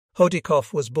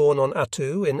Hodikoff was born on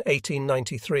Attu in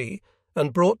 1893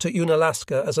 and brought to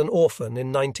Unalaska as an orphan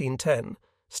in 1910,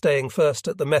 staying first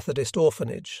at the Methodist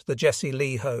orphanage, the Jesse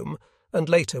Lee home, and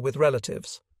later with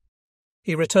relatives.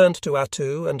 He returned to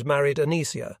Attu and married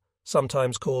Anisia,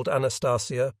 sometimes called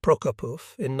Anastasia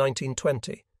Prokopov, in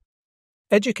 1920.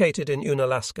 Educated in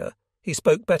Unalaska, he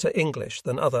spoke better English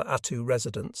than other Attu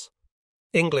residents.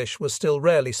 English was still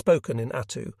rarely spoken in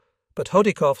Attu, but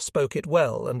Hodikoff spoke it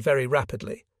well and very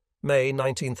rapidly. May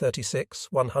 1936,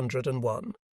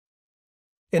 101.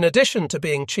 In addition to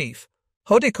being chief,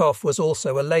 Hodikoff was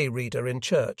also a lay reader in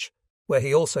church, where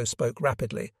he also spoke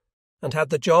rapidly, and had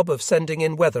the job of sending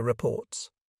in weather reports.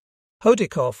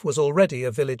 Hodikoff was already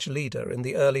a village leader in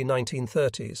the early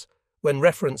 1930s, when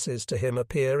references to him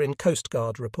appear in Coast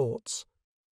Guard reports.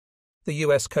 The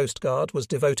U.S. Coast Guard was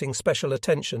devoting special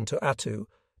attention to Attu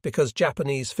because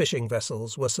Japanese fishing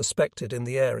vessels were suspected in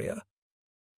the area.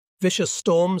 Vicious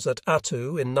storms at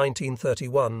Attu in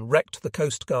 1931 wrecked the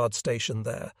Coast Guard station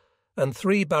there, and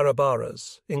 3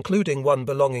 barabaras, including one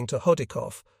belonging to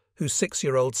Hodikoff, whose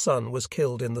 6-year-old son was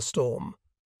killed in the storm.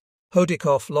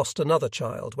 Hodikoff lost another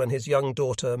child when his young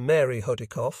daughter Mary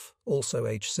Hodikoff, also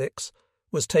age 6,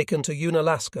 was taken to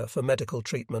Unalaska for medical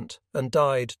treatment and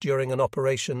died during an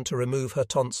operation to remove her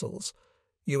tonsils.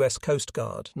 U.S. Coast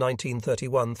Guard,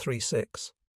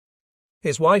 1931-36.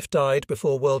 His wife died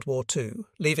before World War II,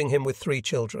 leaving him with 3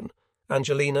 children,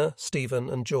 Angelina, Stephen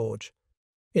and George.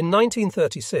 In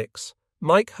 1936,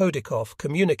 Mike Hodikoff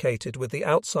communicated with the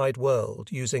outside world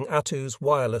using Attu's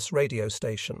wireless radio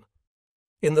station.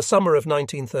 In the summer of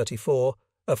 1934,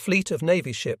 a fleet of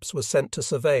Navy ships was sent to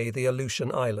survey the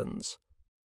Aleutian Islands.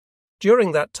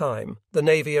 During that time, the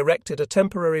Navy erected a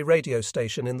temporary radio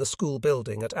station in the school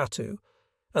building at Attu,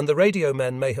 and the radio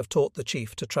men may have taught the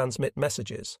chief to transmit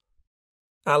messages.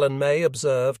 Alan May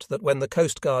observed that when the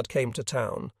Coast Guard came to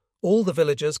town, all the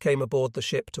villagers came aboard the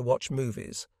ship to watch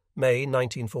movies. May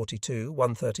 1942,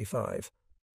 135.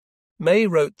 May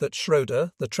wrote that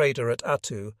Schroeder, the trader at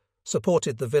Attu,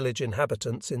 supported the village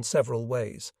inhabitants in several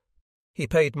ways. He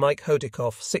paid Mike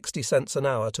Hodikoff 60 cents an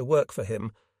hour to work for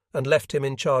him and left him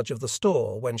in charge of the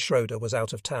store when Schroeder was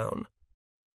out of town.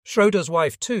 Schroeder's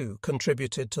wife, too,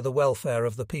 contributed to the welfare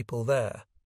of the people there.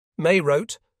 May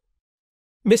wrote,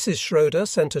 "Mrs. Schroeder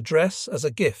sent a dress as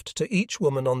a gift to each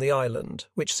woman on the island,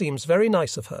 which seems very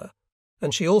nice of her,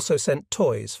 and she also sent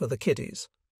toys for the kiddies.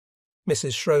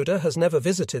 Mrs. Schroeder has never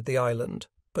visited the island,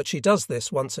 but she does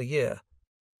this once a year."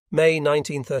 May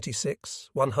 1936,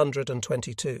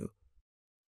 122.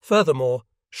 Furthermore,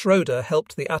 Schroeder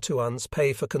helped the Attuans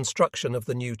pay for construction of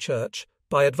the new church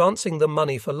by advancing them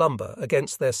money for lumber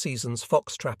against their season's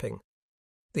fox trapping.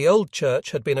 The old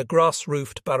church had been a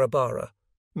grass-roofed barabara.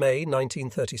 May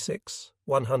 1936,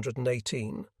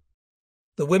 118.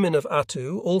 The women of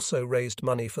Attu also raised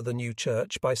money for the new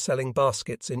church by selling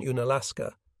baskets in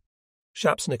Unalaska.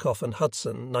 Shapsnikoff and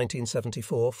Hudson,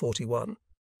 1974-41.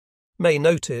 May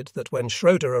noted that when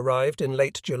Schroeder arrived in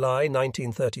late July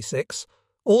 1936,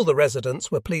 all the residents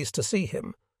were pleased to see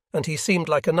him, and he seemed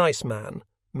like a nice man.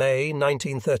 May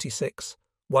 1936,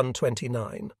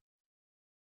 129.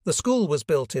 The school was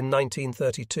built in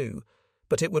 1932,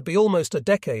 but it would be almost a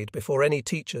decade before any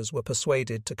teachers were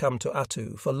persuaded to come to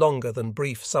Attu for longer than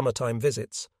brief summertime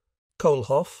visits.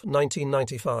 Kohlhoff,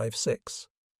 1995-6.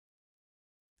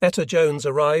 Etta Jones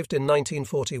arrived in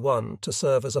 1941 to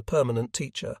serve as a permanent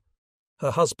teacher.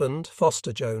 Her husband,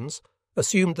 Foster Jones,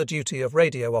 assumed the duty of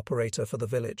radio operator for the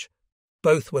village.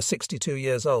 Both were 62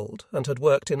 years old and had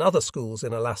worked in other schools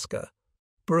in Alaska.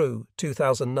 Brew,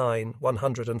 2009,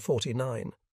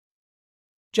 149.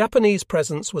 Japanese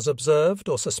presence was observed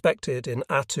or suspected in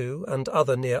Attu and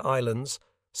other near islands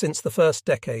since the first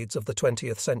decades of the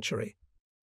 20th century.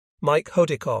 Mike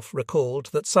Hodikoff recalled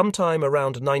that sometime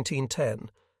around 1910,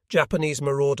 Japanese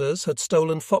marauders had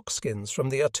stolen fox skins from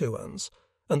the Attuans,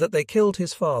 and that they killed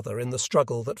his father in the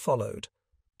struggle that followed.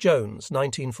 Jones,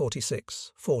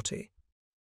 1946-40.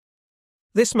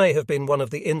 This may have been one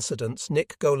of the incidents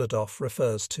Nick Golodoff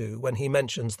refers to when he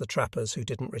mentions the trappers who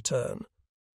didn't return.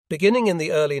 Beginning in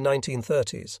the early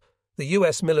 1930s, the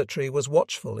U.S. military was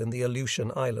watchful in the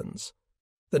Aleutian Islands.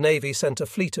 The Navy sent a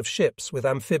fleet of ships with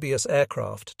amphibious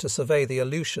aircraft to survey the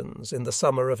Aleutians in the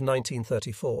summer of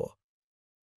 1934.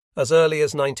 As early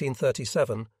as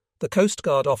 1937, the Coast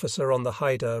Guard officer on the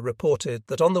Haida reported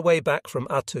that on the way back from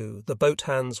Attu, the boat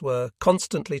hands were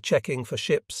constantly checking for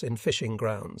ships in fishing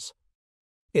grounds.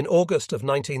 In August of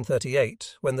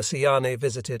 1938, when the Siane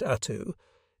visited Attu,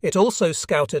 it also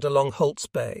scouted along Holt's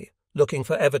Bay, looking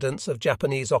for evidence of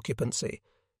Japanese occupancy.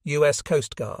 U.S.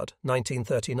 Coast Guard,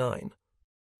 1939.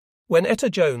 When Etta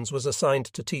Jones was assigned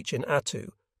to teach in Attu,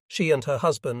 she and her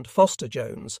husband, Foster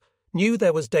Jones, knew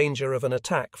there was danger of an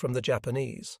attack from the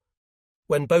Japanese.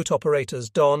 When boat operators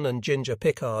Don and Ginger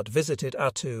Pickard visited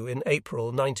Attu in April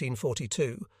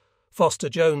 1942, Foster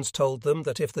Jones told them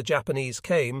that if the Japanese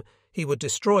came, he would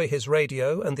destroy his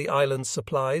radio and the island's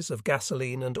supplies of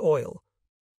gasoline and oil.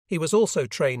 He was also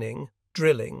drilling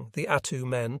the Attu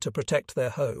men to protect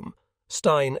their home,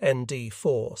 Stein ND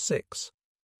 4-6.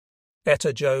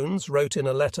 Etta Jones wrote in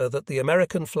a letter that the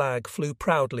American flag flew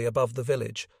proudly above the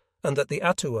village and that the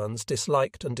Attuans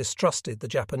disliked and distrusted the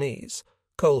Japanese,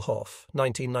 Kohlhoff,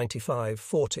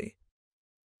 1995-40.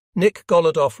 Nick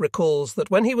Golodoff recalls that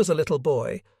when he was a little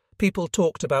boy, people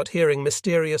talked about hearing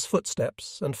mysterious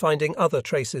footsteps and finding other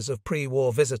traces of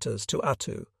pre-war visitors to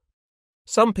Attu.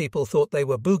 Some people thought they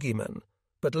were boogeymen,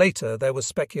 but later there was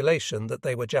speculation that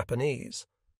they were Japanese.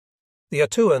 The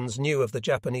Attuans knew of the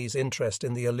Japanese interest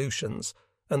in the Aleutians,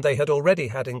 and they had already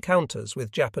had encounters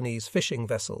with Japanese fishing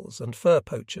vessels and fur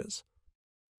poachers.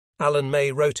 Alan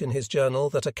May wrote in his journal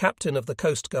that a captain of the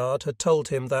Coast Guard had told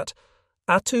him that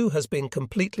Attu has been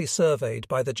completely surveyed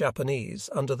by the Japanese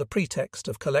under the pretext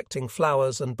of collecting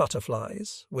flowers and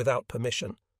butterflies without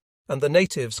permission, and the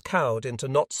natives cowed into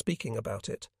not speaking about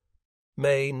it.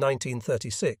 May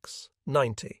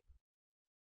 1936-90.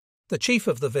 The chief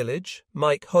of the village,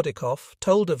 Mike Hodikoff,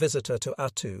 told a visitor to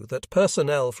Attu that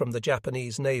personnel from the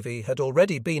Japanese Navy had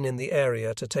already been in the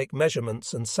area to take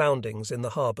measurements and soundings in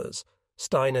the harbours,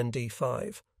 Stein and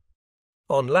D5.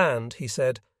 On land, he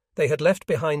said, they had left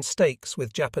behind stakes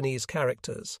with Japanese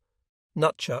characters.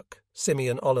 Nutchuck,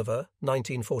 Simeon Oliver,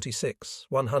 1946,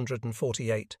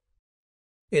 148.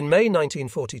 In May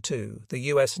 1942, the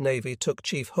U.S. Navy took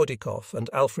Chief Hodikoff and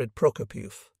Alfred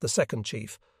Prokopiev, the second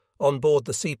chief, on board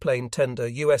the seaplane tender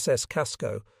USS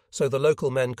Casco so the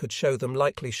local men could show them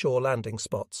likely shore landing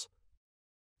spots.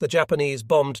 The Japanese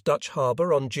bombed Dutch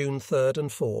Harbour on June 3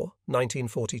 and 4,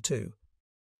 1942.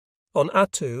 On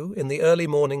Attu, in the early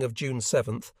morning of June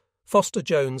 7th, Foster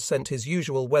Jones sent his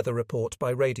usual weather report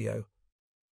by radio.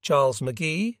 Charles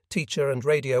McGee, teacher and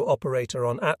radio operator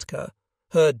on Atka,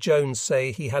 heard Jones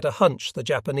say he had a hunch the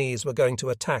Japanese were going to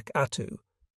attack Attu.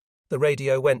 The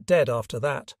radio went dead after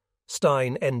that,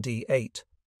 Stein ND 8.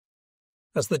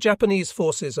 As the Japanese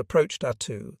forces approached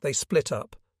Attu, they split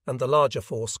up, and the larger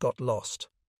force got lost.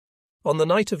 On the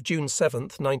night of June 7,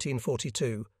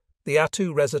 1942, the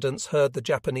Attu residents heard the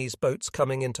Japanese boats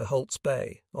coming into Holt's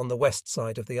Bay, on the west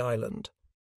side of the island.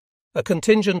 A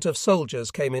contingent of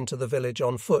soldiers came into the village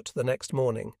on foot the next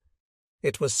morning.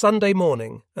 It was Sunday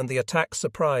morning, and the attack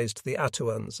surprised the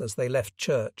Attuans as they left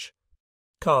church.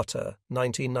 Carter,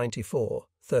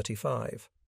 1994-35.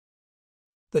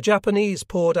 The Japanese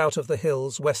poured out of the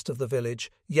hills west of the village,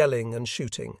 yelling and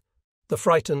shooting. The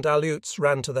frightened Aleuts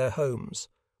ran to their homes.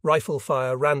 Rifle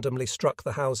fire randomly struck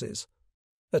the houses.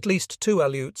 At least 2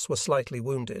 Aleuts were slightly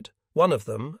wounded. One of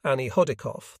them, Annie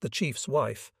Hodikoff, the chief's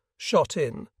wife, shot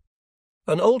in.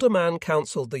 An older man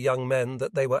counselled the young men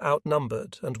that they were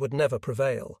outnumbered and would never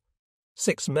prevail.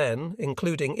 6 men,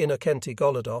 including Innocenti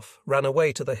Golodoff, ran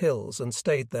away to the hills and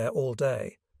stayed there all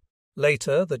day.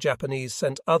 Later, the Japanese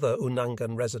sent other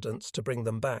Unangan residents to bring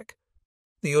them back.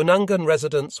 The Unangan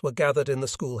residents were gathered in the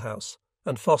schoolhouse,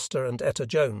 and Foster and Etta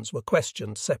Jones were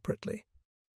questioned separately.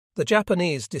 The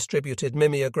Japanese distributed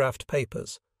mimeographed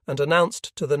papers and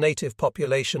announced to the native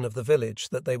population of the village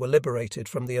that they were liberated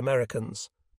from the Americans.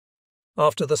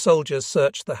 After the soldiers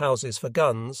searched the houses for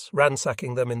guns,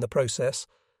 ransacking them in the process,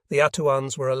 the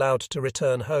Attuans were allowed to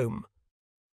return home.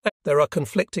 There are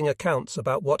conflicting accounts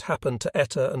about what happened to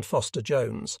Etta and Foster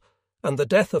Jones, and the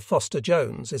death of Foster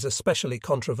Jones is especially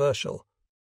controversial.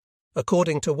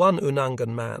 According to one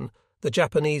Unangan man, the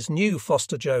Japanese knew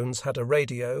Foster Jones had a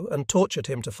radio and tortured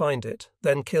him to find it,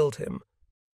 then killed him.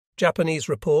 Japanese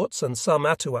reports and some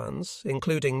Attuans,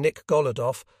 including Nick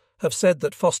Golodoff, have said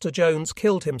that Foster Jones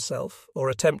killed himself or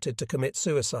attempted to commit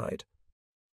suicide.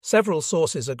 Several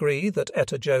sources agree that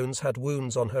Etta Jones had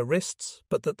wounds on her wrists,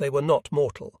 but that they were not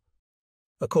mortal.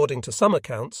 According to some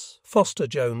accounts, Foster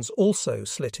Jones also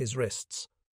slit his wrists.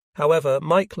 However,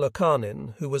 Mike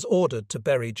Lokanin, who was ordered to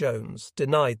bury Jones,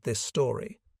 denied this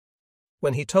story.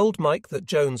 When he told Mike that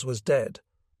Jones was dead,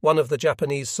 one of the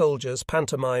Japanese soldiers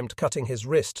pantomimed cutting his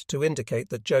wrist to indicate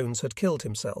that Jones had killed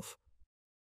himself.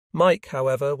 Mike,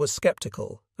 however, was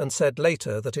skeptical and said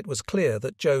later that it was clear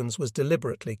that Jones was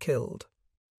deliberately killed.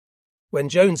 When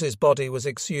Jones's body was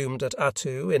exhumed at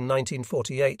Attu in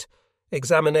 1948,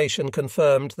 examination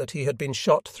confirmed that he had been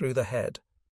shot through the head.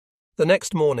 The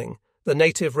next morning, the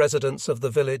native residents of the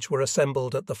village were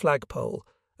assembled at the flagpole,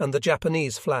 and the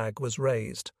Japanese flag was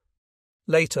raised.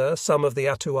 Later, some of the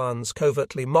Attuans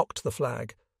covertly mocked the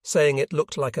flag, saying it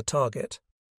looked like a target.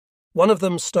 One of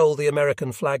them stole the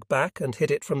American flag back and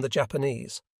hid it from the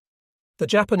Japanese. The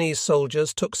Japanese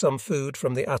soldiers took some food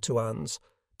from the Atuans,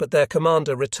 but their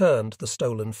commander returned the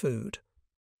stolen food.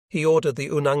 He ordered the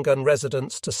Unangan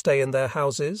residents to stay in their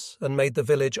houses and made the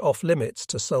village off-limits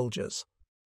to soldiers.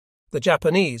 The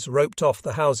Japanese roped off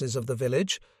the houses of the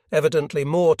village, evidently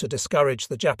more to discourage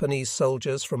the Japanese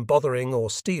soldiers from bothering or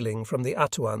stealing from the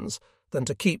Atuans than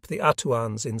to keep the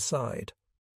Atuans inside.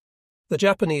 The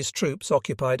Japanese troops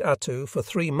occupied Attu for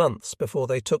 3 months before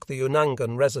they took the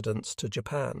Unangan residents to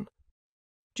Japan.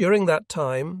 During that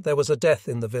time, there was a death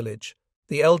in the village,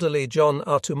 the elderly John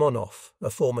Atumonov, a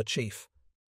former chief.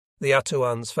 The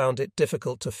Atuans found it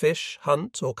difficult to fish,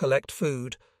 hunt, or collect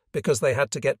food because they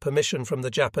had to get permission from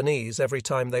the Japanese every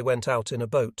time they went out in a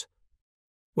boat.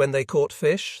 When they caught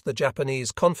fish, the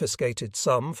Japanese confiscated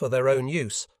some for their own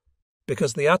use.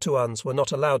 Because the Atuans were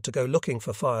not allowed to go looking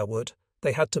for firewood,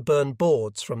 they had to burn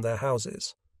boards from their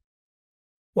houses.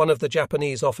 One of the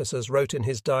Japanese officers wrote in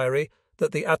his diary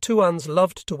that the Atuans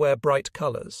loved to wear bright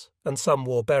colours, and some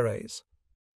wore berets.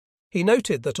 He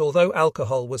noted that although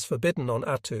alcohol was forbidden on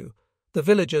Attu, the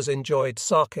villagers enjoyed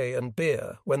sake and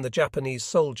beer when the Japanese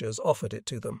soldiers offered it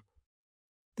to them.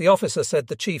 The officer said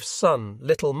the chief's son,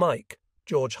 Little Mike,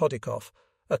 George Hodikoff,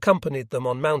 accompanied them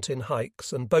on mountain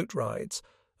hikes and boat rides,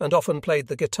 and often played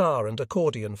the guitar and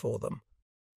accordion for them.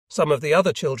 Some of the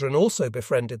other children also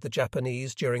befriended the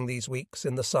Japanese during these weeks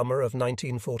in the summer of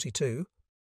 1942.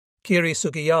 Kiri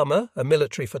Sugiyama, a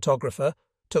military photographer,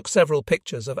 took several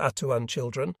pictures of Atuan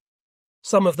children.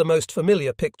 Some of the most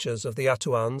familiar pictures of the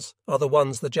Atuans are the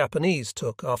ones the Japanese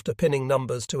took after pinning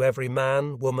numbers to every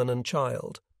man, woman and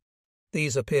child.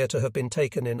 These appear to have been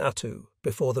taken in Attu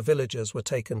before the villagers were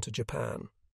taken to Japan.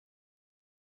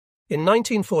 In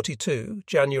 1942,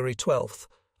 January 12th,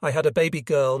 I had a baby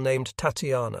girl named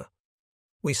Tatiana.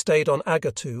 We stayed on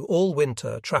Agatu all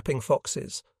winter trapping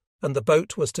foxes, and the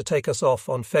boat was to take us off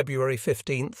on February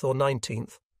 15th or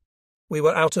 19th. We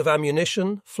were out of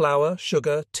ammunition, flour,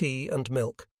 sugar, tea and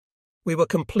milk. We were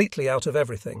completely out of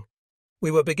everything.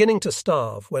 We were beginning to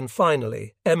starve when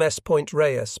finally MS Point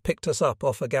Reyes picked us up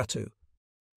off Agatu.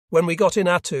 When we got in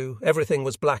Attu, everything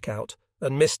was blackout,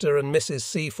 and Mr. and Mrs.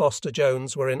 C. Foster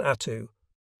Jones were in Attu.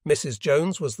 Mrs.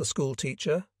 Jones was the school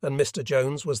teacher, and Mr.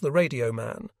 Jones was the radio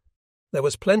man. There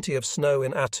was plenty of snow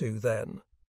in Attu then.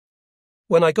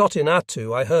 When I got in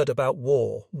Attu, I heard about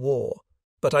war,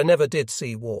 but I never did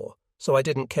see war, so I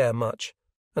didn't care much,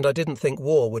 and I didn't think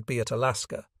war would be at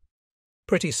Alaska.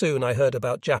 Pretty soon I heard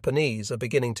about Japanese are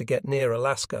beginning to get near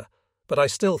Alaska, but I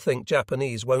still think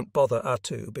Japanese won't bother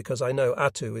Attu because I know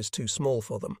Attu is too small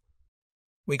for them.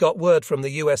 We got word from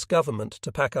the US government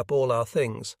to pack up all our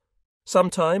things.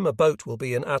 Sometime a boat will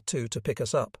be in Attu to pick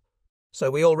us up, so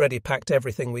we already packed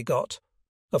everything we got.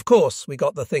 Of course, we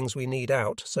got the things we need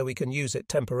out, so we can use it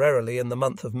temporarily in the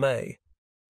month of May.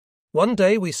 One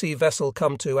day we see vessel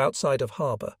come to outside of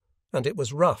harbour, and it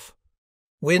was rough.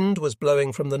 Wind was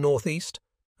blowing from the northeast,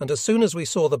 and as soon as we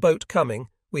saw the boat coming,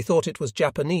 we thought it was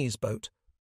Japanese boat.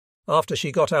 After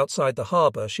she got outside the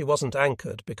harbour, she wasn't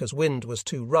anchored because wind was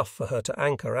too rough for her to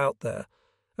anchor out there,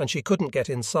 and she couldn't get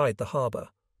inside the harbour.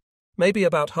 Maybe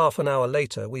about half an hour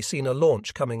later we seen a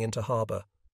launch coming into harbour.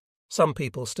 Some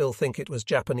people still think it was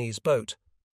Japanese boat.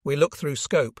 We look through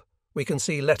scope. We can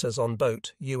see letters on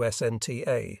boat,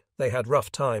 USNTA. They had rough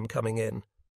time coming in.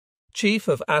 Chief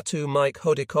of Attu Mike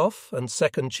Hodikoff and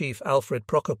Second Chief Alfred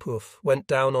Prokopov went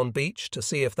down on beach to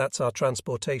see if that's our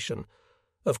transportation.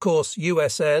 Of course,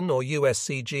 USN or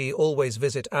USCG always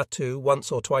visit Attu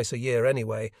once or twice a year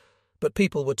anyway, but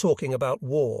people were talking about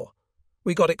war.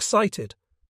 We got excited.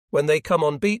 When they come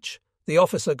on beach, the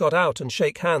officer got out and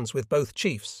shake hands with both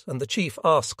chiefs, and the chief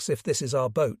asks if this is our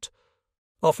boat.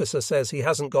 Officer says he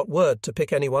hasn't got word to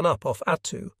pick anyone up off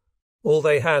Attu. All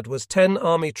they had was 10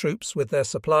 army troops with their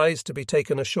supplies to be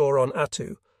taken ashore on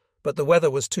Attu, but the weather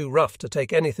was too rough to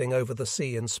take anything over the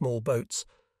sea in small boats,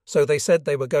 so they said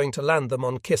they were going to land them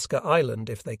on Kiska Island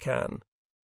if they can.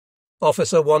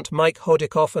 Officer want Mike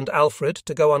Hodikoff and Alfred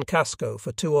to go on Casco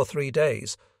for 2 or 3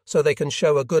 days, so they can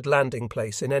show a good landing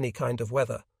place in any kind of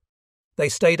weather. They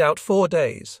stayed out 4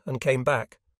 days and came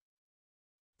back.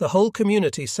 The whole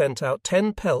community sent out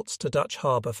 10 pelts to Dutch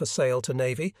Harbour for sale to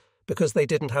Navy because they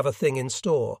didn't have a thing in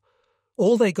store.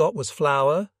 All they got was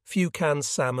flour, few cans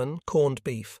salmon, corned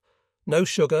beef. No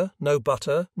sugar, no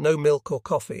butter, no milk or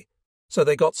coffee, so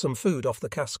they got some food off the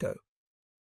Casco.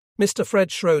 Mr.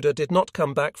 Fred Schroeder did not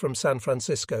come back from San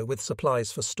Francisco with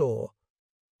supplies for store.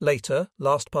 Later,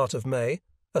 last part of May,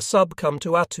 a sub come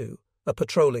to Attu, a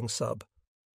patrolling sub.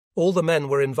 All the men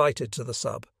were invited to the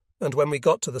sub, and when we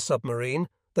got to the submarine,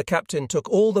 The captain took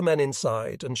all the men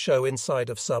inside and show inside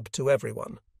of sub to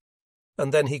everyone.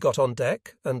 And then he got on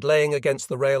deck, and laying against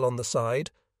the rail on the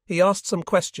side, he asked some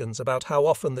questions about how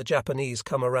often the Japanese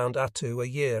come around Attu a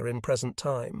year in present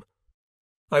time.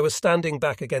 I was standing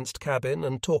back against cabin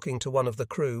and talking to one of the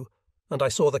crew, and I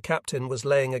saw the captain was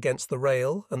laying against the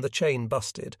rail and the chain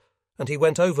busted, and he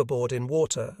went overboard in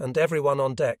water and everyone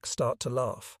on deck start to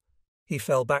laugh. He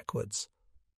fell backwards.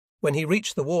 When he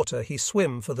reached the water, he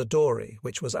swim for the dory,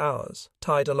 which was ours,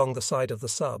 tied along the side of the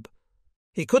sub.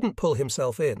 He couldn't pull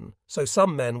himself in, so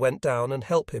some men went down and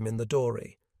help him in the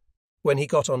dory. When he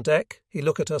got on deck, he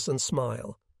look at us and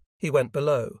smile. He went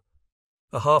below.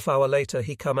 A half-hour later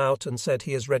he come out and said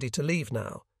he is ready to leave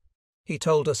now. He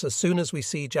told us as soon as we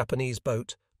see Japanese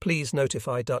boat, please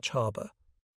notify Dutch harbour.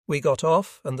 We got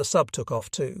off, and the sub took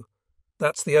off too.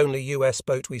 That's the only US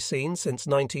boat we've seen since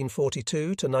 1942 to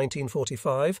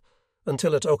 1945,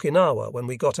 until at Okinawa when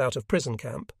we got out of prison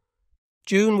camp.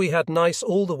 June we had nice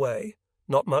all the way.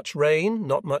 Not much rain,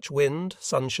 not much wind,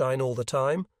 sunshine all the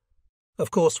time. Of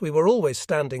course, we were always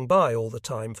standing by all the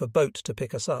time for boat to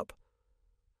pick us up.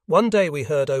 One day we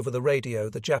heard over the radio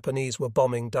the Japanese were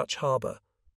bombing Dutch harbour.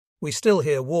 We still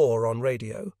hear war on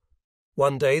radio.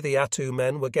 One day the Attu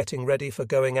men were getting ready for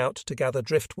going out to gather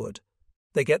driftwood.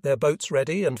 They get their boats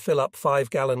ready and fill up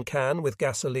 5-gallon can with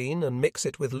gasoline and mix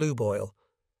it with lube oil.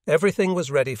 Everything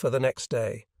was ready for the next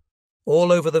day.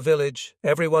 All over the village,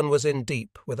 everyone was in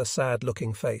deep with a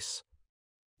sad-looking face.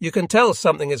 You can tell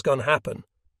something is going to happen,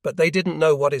 but they didn't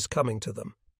know what is coming to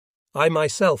them. I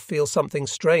myself feel something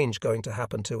strange going to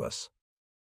happen to us.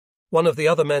 One of the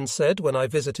other men said when I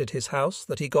visited his house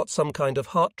that he got some kind of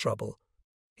heart trouble.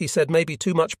 He said maybe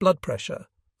too much blood pressure.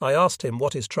 I asked him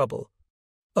what is trouble.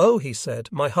 Oh, he said,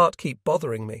 my heart keep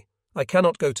bothering me. I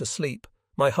cannot go to sleep.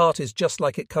 My heart is just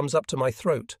like it comes up to my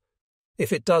throat.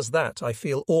 If it does that, I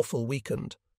feel awful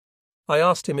weakened. I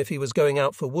asked him if he was going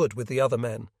out for wood with the other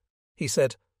men. He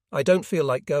said, I don't feel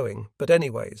like going, but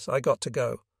anyways, I got to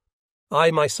go.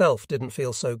 I myself didn't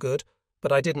feel so good,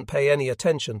 but I didn't pay any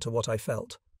attention to what I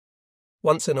felt.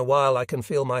 Once in a while I can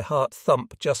feel my heart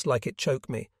thump just like it choke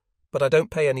me, but I don't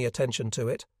pay any attention to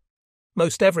it.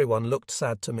 Most everyone looked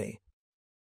sad to me.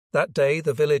 That day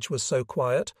the village was so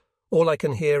quiet, all I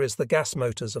can hear is the gas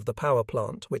motors of the power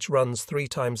plant, which runs 3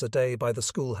 times a day by the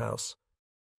schoolhouse.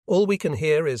 All we can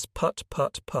hear is put,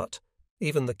 put, put.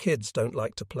 Even the kids don't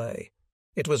like to play.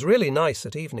 It was really nice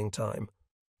at evening time.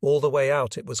 All the way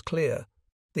out it was clear.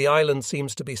 The island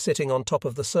seems to be sitting on top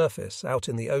of the surface, out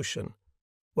in the ocean.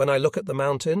 When I look at the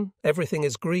mountain, everything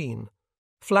is green.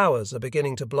 Flowers are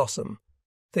beginning to blossom.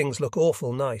 Things look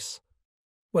awful nice.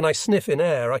 When I sniff in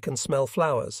air, I can smell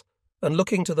flowers, and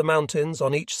looking to the mountains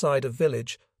on each side of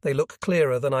village, they look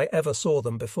clearer than I ever saw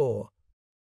them before.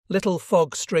 Little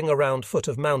fog string around foot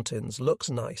of mountains looks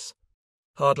nice.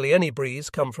 Hardly any breeze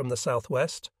come from the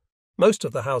southwest. Most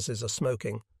of the houses are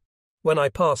smoking. When I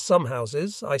pass some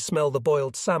houses, I smell the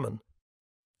boiled salmon.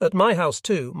 At my house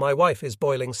too, my wife is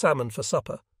boiling salmon for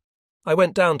supper. I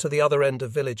went down to the other end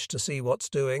of village to see what's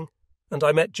doing, and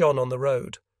I met John on the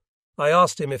road. I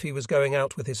asked him if he was going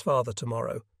out with his father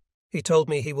tomorrow. He told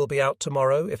me he will be out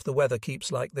tomorrow if the weather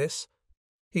keeps like this.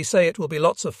 He say it will be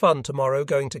lots of fun tomorrow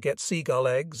going to get seagull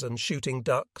eggs and shooting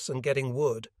ducks and getting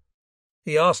wood.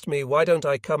 He asked me why don't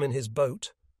I come in his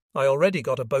boat. I already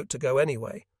got a boat to go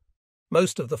anyway.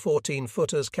 Most of the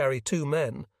 14-footers carry 2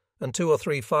 men and 2 or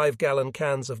 3 5-gallon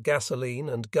cans of gasoline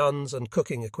and guns and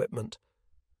cooking equipment.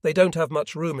 They don't have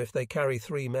much room if they carry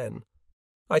 3 men.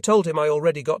 I told him I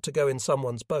already got to go in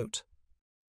someone's boat.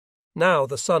 Now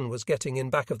the sun was getting in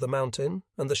back of the mountain,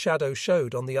 and the shadow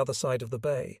showed on the other side of the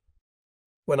bay.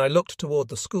 When I looked toward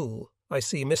the school, I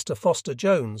see Mr. Foster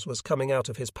Jones was coming out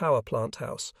of his power plant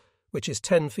house, which is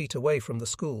 10 feet away from the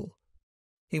school.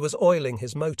 He was oiling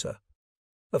his motor.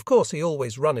 Of course he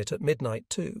always run it at midnight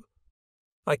too.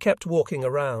 I kept walking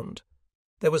around.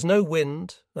 There was no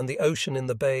wind, and the ocean in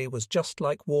the bay was just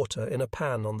like water in a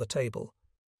pan on the table.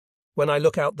 When I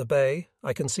look out the bay,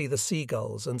 I can see the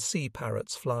seagulls and sea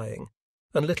parrots flying,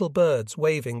 and little birds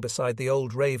waving beside the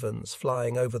old ravens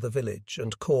flying over the village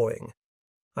and cawing.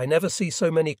 I never see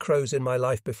so many crows in my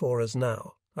life before as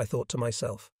now, I thought to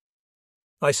myself.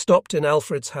 I stopped in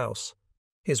Alfred's house.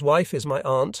 His wife is my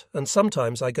aunt, and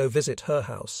sometimes I go visit her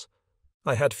house.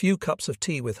 I had few cups of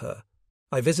tea with her.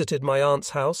 I visited my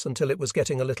aunt's house until it was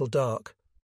getting a little dark.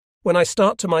 When I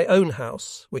start to my own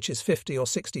house, which is 50 or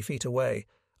 60 feet away,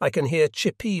 I can hear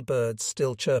chippy birds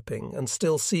still chirping and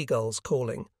still seagulls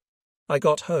calling. I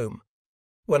got home.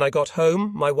 When I got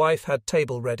home, my wife had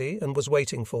table ready and was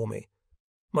waiting for me.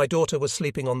 My daughter was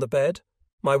sleeping on the bed.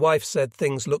 My wife said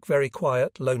things look very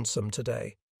quiet, lonesome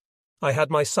today. I had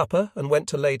my supper and went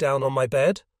to lay down on my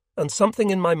bed, and something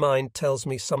in my mind tells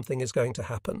me something is going to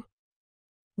happen.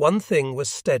 One thing was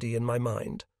steady in my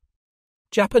mind.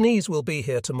 Japanese will be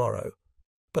here tomorrow,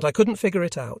 but I couldn't figure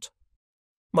it out.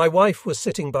 My wife was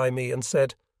sitting by me and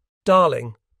said,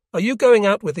 "Darling, are you going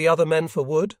out with the other men for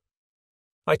wood?"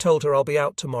 I told her I'll be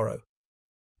out tomorrow.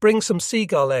 "Bring some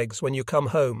seagull eggs when you come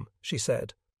home," she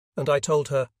said, and I told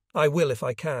her, "I will if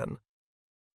I can."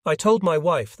 I told my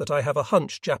wife that I have a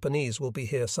hunch Japanese will be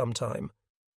here sometime.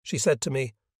 She said to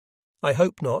me, "I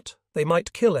hope not, they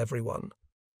might kill everyone."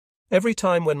 Every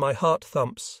time when my heart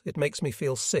thumps, it makes me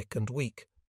feel sick and weak.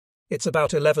 It's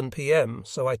about 11 p.m,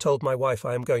 so I told my wife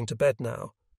I am going to bed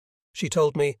now. She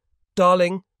told me,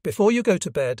 "Darling, before you go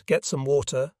to bed, get some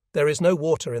water. There is no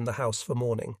water in the house for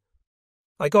morning."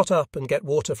 I got up and get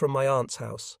water from my aunt's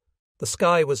house. The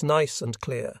sky was nice and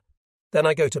clear. Then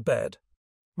I go to bed.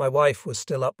 My wife was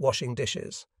still up washing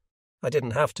dishes. I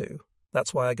didn't have to.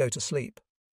 That's why I go to sleep.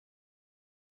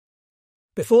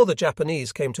 Before the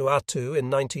Japanese came to Attu in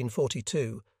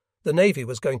 1942, the Navy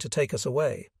was going to take us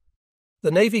away.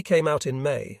 The Navy came out in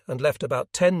May and left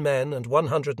about 10 men and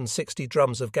 160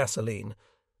 drums of gasoline,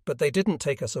 but they didn't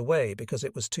take us away because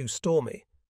it was too stormy.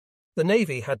 The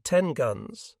Navy had 10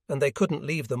 guns, and they couldn't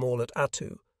leave them all at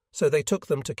Attu, so they took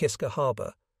them to Kiska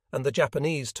Harbour, and the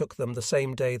Japanese took them the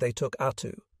same day they took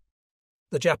Attu.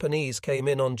 The Japanese came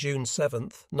in on June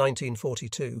 7th,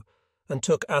 1942, and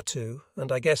took Attu,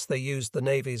 and I guess they used the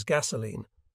Navy's gasoline.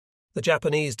 The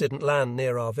Japanese didn't land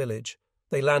near our village.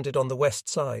 They landed on the west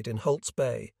side in Holt's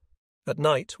Bay. At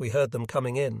night we heard them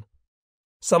coming in.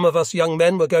 Some of us young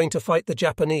men were going to fight the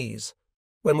Japanese.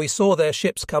 When we saw their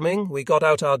ships coming, we got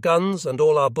out our guns and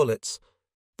all our bullets.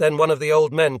 Then one of the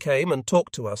old men came and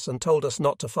talked to us and told us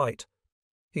not to fight.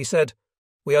 He said,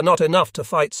 "We are not enough to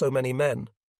fight so many men."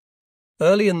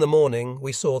 Early in the morning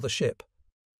we saw the ship.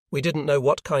 We didn't know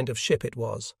what kind of ship it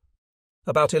was.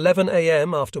 About 11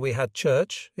 a.m. after we had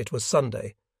church, it was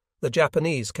Sunday, the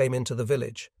Japanese came into the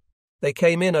village. They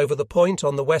came in over the point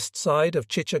on the west side of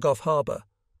Chichagof Harbour.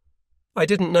 I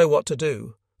didn't know what to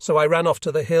do, so I ran off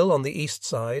to the hill on the east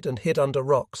side and hid under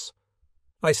rocks.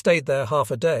 I stayed there half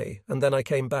a day, and then I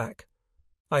came back.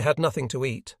 I had nothing to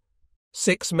eat.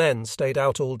 6 men stayed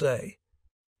out all day.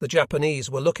 The Japanese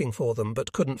were looking for them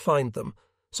but couldn't find them,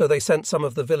 so they sent some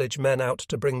of the village men out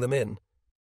to bring them in.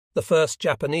 The first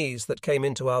Japanese that came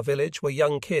into our village were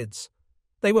young kids.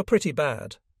 They were pretty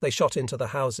bad. They shot into the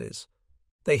houses.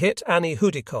 They hit Annie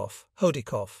Hodikoff,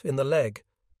 in the leg.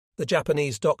 The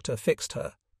Japanese doctor fixed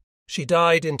her. She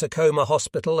died in Tacoma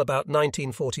Hospital about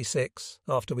 1946,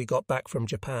 after we got back from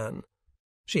Japan.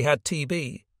 She had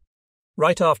TB.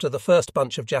 Right after the first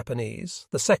bunch of Japanese,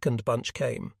 the second bunch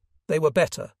came. They were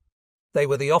better. They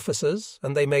were the officers,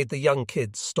 and they made the young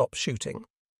kids stop shooting.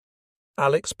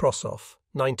 Alex Prosoff,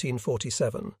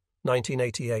 1947,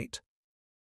 1988.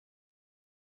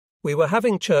 We were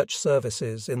having church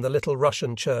services in the Little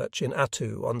Russian Church in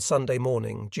Attu on Sunday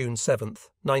morning, June 7th,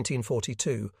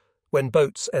 1942, when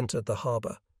boats entered the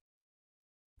harbour.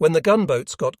 When the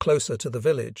gunboats got closer to the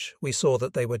village, we saw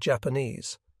that they were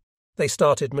Japanese. They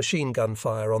started machine gun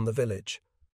fire on the village.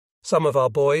 Some of our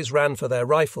boys ran for their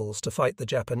rifles to fight the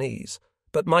Japanese,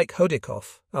 but Mike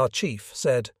Hodikoff, our chief,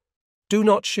 said, "Do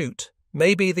not shoot.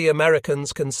 Maybe the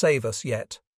Americans can save us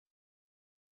yet."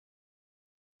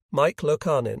 Mike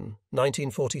Lokanin,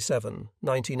 1947,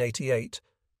 1988,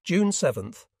 June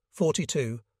 7th,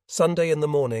 42, Sunday in the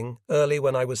morning, early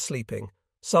when I was sleeping.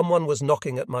 Someone was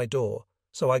knocking at my door,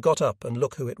 so I got up and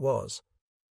looked who it was.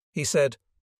 He said,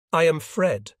 "I am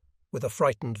Fred," with a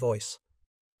frightened voice.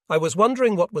 I was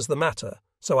wondering what was the matter,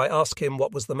 so I asked him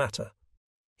what was the matter.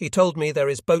 He told me there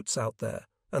is boats out there,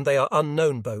 and they are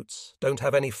unknown boats, don't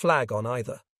have any flag on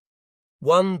either.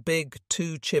 One big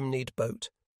 2-chimneyed boat.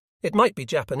 It might be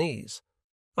Japanese.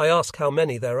 I asked how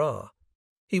many there are.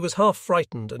 He was half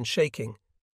frightened and shaking.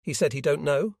 He said he don't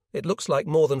know, it looks like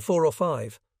more than 4 or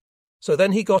 5. So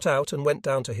then he got out and went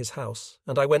down to his house,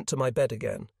 and I went to my bed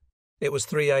again. It was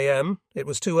 3 a.m, it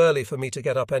was too early for me to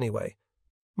get up anyway.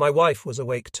 My wife was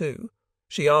awake too.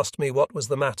 She asked me what was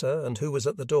the matter and who was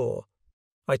at the door.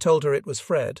 I told her it was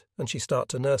Fred, and she started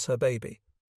to nurse her baby.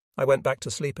 I went back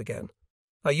to sleep again.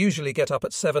 I usually get up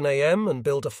at 7 a.m. and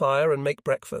build a fire and make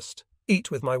breakfast, eat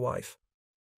with my wife.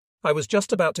 I was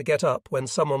just about to get up when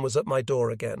someone was at my door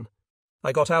again.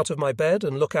 I got out of my bed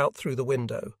and look out through the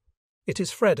window. It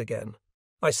is Fred again.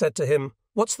 I said to him,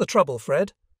 "What's the trouble,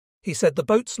 Fred?" He said the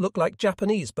boats look like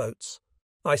Japanese boats.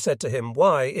 I said to him,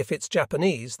 why, if it's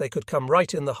Japanese, they could come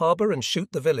right in the harbour and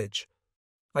shoot the village.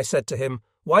 I said to him,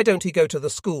 why don't he go to the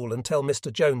school and tell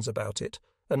Mr. Jones about it,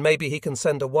 and maybe he can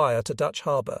send a wire to Dutch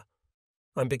Harbour.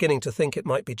 I'm beginning to think it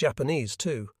might be Japanese,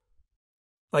 too.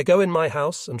 I go in my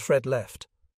house and Fred left.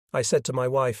 I said to my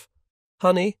wife,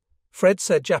 "Honey, Fred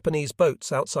said Japanese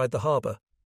boats outside the harbour."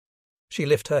 She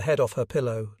lifted her head off her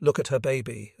pillow, looked at her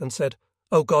baby, and said,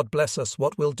 "Oh, God bless us,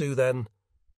 what we'll do then?"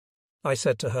 I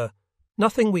said to her,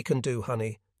 "Nothing we can do,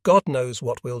 honey. God knows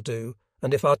what we'll do,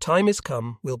 and if our time is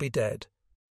come, we'll be dead.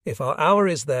 If our hour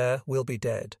is there, we'll be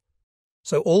dead.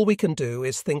 So all we can do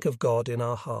is think of God in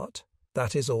our heart.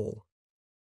 That is all."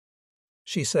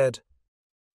 She said,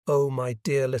 "Oh, my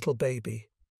dear little baby."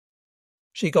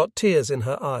 She got tears in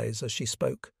her eyes as she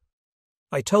spoke.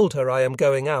 I told her I am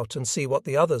going out and see what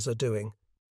the others are doing.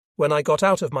 When I got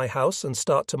out of my house and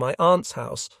start to my aunt's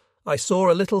house, I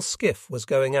saw a little skiff was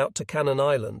going out to Cannon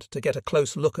Island to get a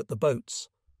close look at the boats.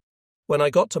 When I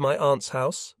got to my aunt's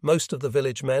house, most of the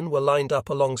village men were lined up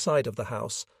alongside of the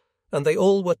house, and they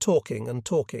all were talking and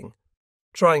talking,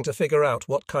 trying to figure out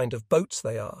what kind of boats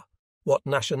they are, what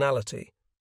nationality.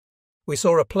 We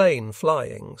saw a plane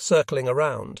flying, circling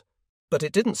around, but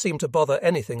it didn't seem to bother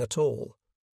anything at all.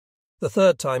 The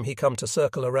third time he come to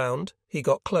circle around, he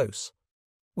got close.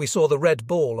 We saw the red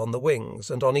ball on the wings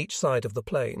and on each side of the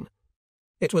plane.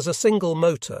 It was a single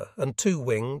motor and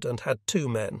two-winged and had two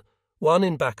men, one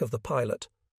in back of the pilot.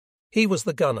 He was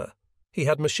the gunner. He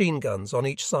had machine guns on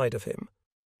each side of him.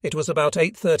 It was about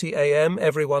 8:30 a.m.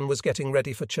 Everyone was getting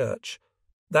ready for church.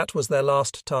 That was their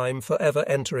last time for ever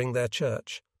entering their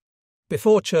church.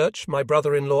 Before church, my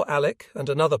brother-in-law Alec and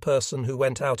another person who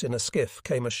went out in a skiff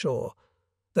came ashore.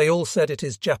 They all said it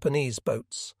is Japanese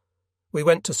boats. We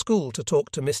went to school to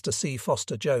talk to Mr. C.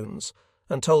 Foster Jones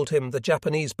and told him the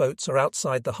Japanese boats are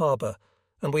outside the harbour,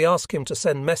 and we asked him to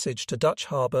send message to Dutch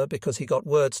harbour because he got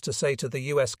words to say to the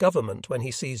US government when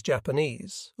he sees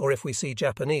Japanese, or if we see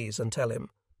Japanese, and tell him.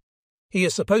 He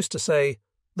is supposed to say,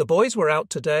 "The boys were out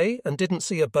today and didn't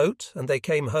see a boat, and they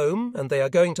came home, and they are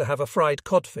going to have a fried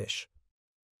codfish."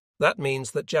 That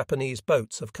means that Japanese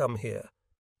boats have come here.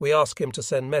 We asked him to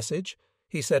send message.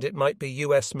 He said it might be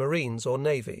US Marines or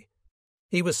Navy.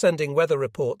 He was sending weather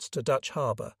reports to Dutch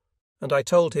harbour, and I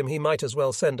told him he might as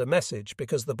well send a message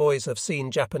because the boys have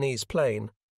seen Japanese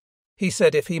plane. He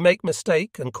said if he make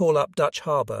mistake and call up Dutch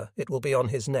harbour, it will be on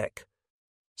his neck.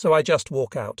 So I just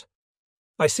walk out.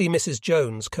 I see Mrs.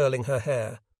 Jones curling her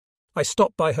hair. I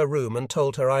stopped by her room and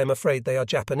told her I am afraid they are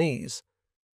Japanese.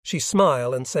 She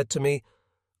smiled and said to me,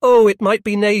 "Oh, it might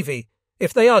be Navy.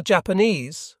 If they are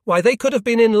Japanese, why, they could have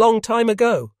been in long time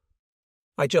ago."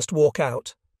 I just walk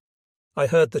out. I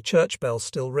heard the church bell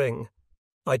still ring.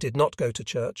 I did not go to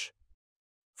church.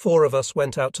 4 of us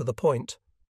went out to the point.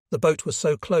 The boat was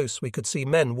so close we could see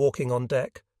men walking on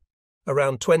deck.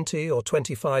 Around 20 or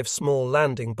 25 small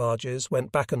landing barges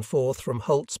went back and forth from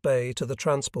Holt's Bay to the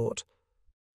transport.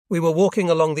 We were walking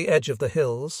along the edge of the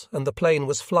hills, and the plane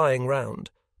was flying round.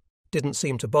 Didn't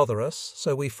seem to bother us,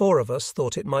 so we 4 of us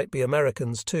thought it might be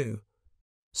Americans too.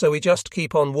 So we just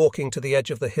keep on walking to the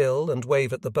edge of the hill and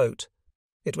wave at the boat.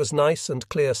 It was nice and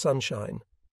clear sunshine.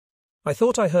 I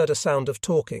thought I heard a sound of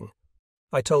talking.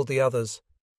 I told the others,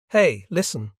 "Hey,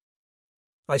 listen."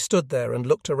 I stood there and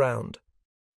looked around.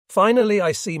 Finally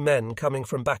I see men coming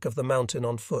from back of the mountain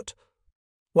on foot.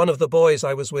 One of the boys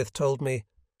I was with told me,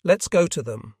 "Let's go to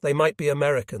them, they might be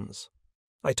Americans."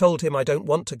 I told him I don't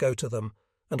want to go to them,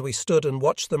 and we stood and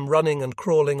watched them running and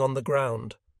crawling on the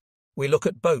ground. We look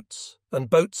at boats, and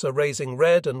boats are raising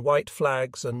red and white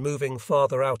flags and moving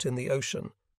farther out in the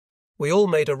ocean. We all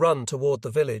made a run toward the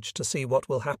village to see what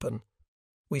will happen.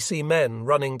 We see men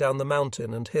running down the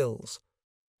mountain and hills.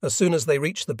 As soon as they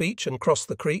reach the beach and cross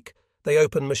the creek, they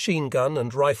open machine gun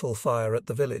and rifle fire at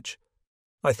the village.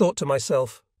 I thought to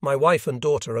myself, my wife and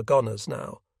daughter are goners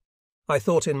now. I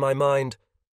thought in my mind,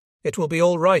 it will be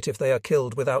all right if they are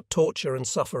killed without torture and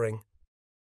suffering.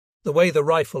 The way the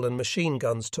rifle and machine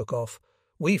guns took off,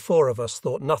 we 4 of us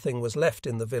thought nothing was left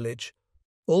in the village.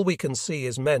 All we can see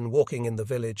is men walking in the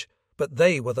village, but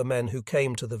they were the men who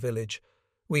came to the village.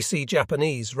 We see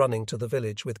Japanese running to the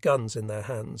village with guns in their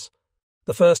hands.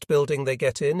 The first building they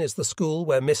get in is the school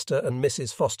where Mr. and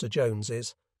Mrs. Foster Jones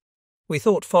is. We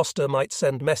thought Foster might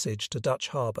send message to Dutch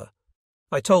harbour.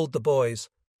 I told the boys,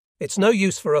 "It's no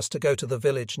use for us to go to the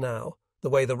village now, the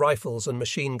way the rifles and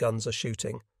machine guns are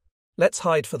shooting. Let's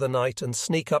hide for the night and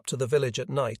sneak up to the village at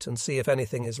night and see if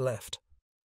anything is left."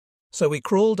 So we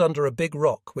crawled under a big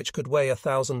rock which could weigh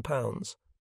 1,000 pounds.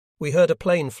 We heard a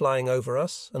plane flying over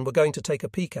us and were going to take a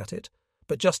peek at it,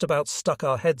 but just about stuck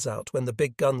our heads out when the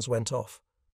big guns went off.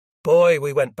 Boy,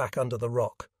 we went back under the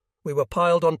rock. We were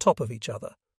piled on top of each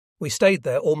other. We stayed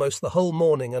there almost the whole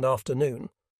morning and afternoon.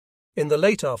 In the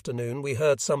late afternoon we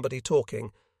heard somebody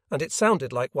talking, and it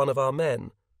sounded like one of our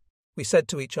men. We said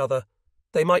to each other,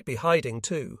 They might be hiding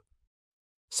too.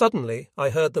 Suddenly, I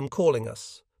heard them calling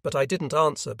us, but I didn't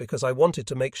answer because I wanted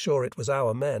to make sure it was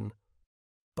our men.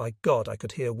 By God, I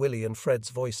could hear Willie and Fred's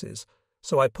voices,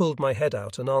 so I pulled my head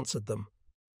out and answered them.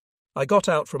 I got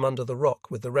out from under the rock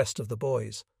with the rest of the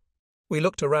boys. We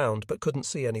looked around but couldn't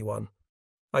see anyone.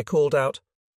 I called out,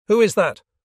 "Who is that?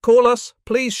 Call us,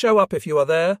 please show up if you are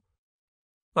there."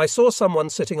 I saw someone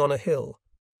sitting on a hill.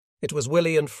 It was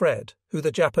Willie and Fred, who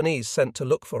the Japanese sent to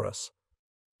look for us.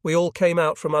 We all came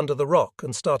out from under the rock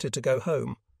and started to go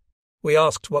home. We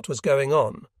asked what was going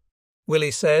on.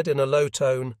 Willie said in a low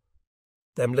tone,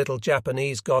 "Them little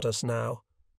Japanese got us now."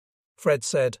 Fred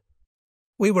said,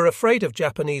 "We were afraid of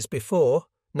Japanese before,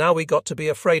 now we got to be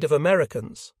afraid of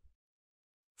Americans."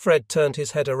 Fred turned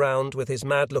his head around with his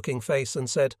mad-looking face and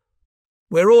said,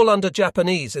 "We're all under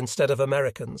Japanese instead of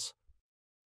Americans."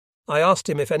 I asked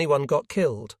him if anyone got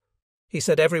killed. He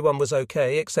said everyone was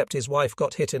okay except his wife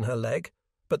got hit in her leg,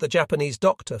 but the Japanese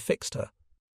doctor fixed her.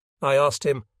 I asked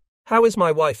him, "How is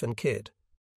my wife and kid?"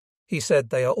 He said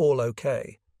they are all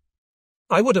okay.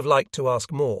 I would have liked to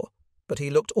ask more, but he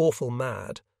looked awful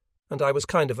mad, and I was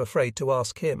kind of afraid to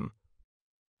ask him.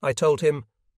 I told him,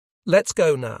 "Let's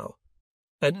go now."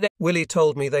 And Willie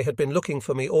told me they had been looking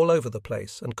for me all over the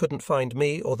place and couldn't find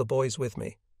me or the boys with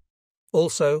me.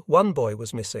 Also, one boy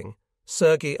was missing,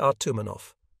 Sergei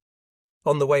Artumanov.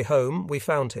 On the way home, we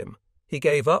found him. He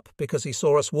gave up because he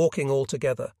saw us walking all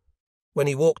together. When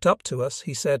he walked up to us,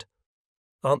 he said,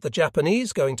 "Aren't the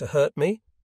Japanese going to hurt me?"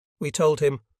 We told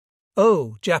him,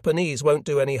 "Oh, Japanese won't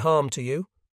do any harm to you."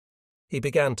 He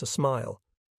began to smile.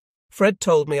 Fred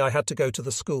told me I had to go to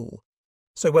the school.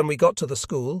 So when we got to the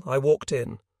school, I walked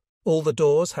in. All the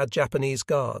doors had Japanese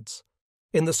guards.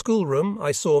 In the schoolroom,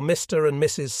 I saw Mr. and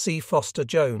Mrs. C. Foster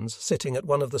Jones sitting at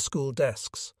one of the school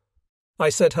desks. I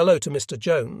said hello to Mr.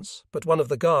 Jones, but one of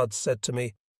the guards said to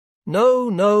me,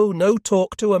 No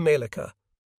talk to America."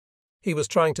 He was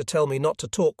trying to tell me not to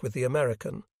talk with the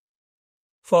American.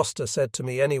 Foster said to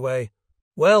me anyway,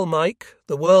 "Well, Mike,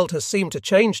 the world has seemed to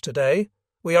change today.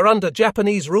 We are under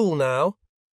Japanese rule now."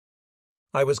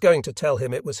 I was going to tell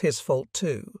him it was his fault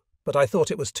too, but I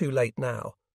thought it was too late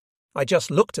now. I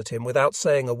just looked at him without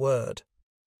saying a word.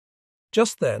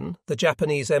 Just then, the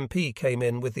Japanese MP came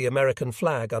in with the American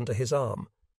flag under his arm.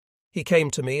 He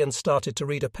came to me and started to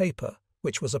read a paper,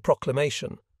 which was a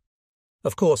proclamation.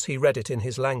 Of course, he read it in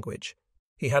his language.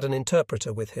 He had an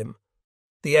interpreter with him.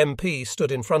 The MP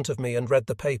stood in front of me and read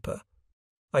the paper.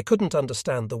 I couldn't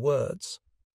understand the words.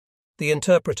 The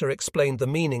interpreter explained the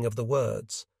meaning of the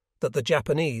words, that the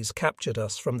Japanese captured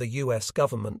us from the US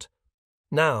government.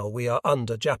 Now we are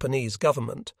under Japanese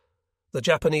government. The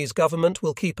Japanese government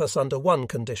will keep us under one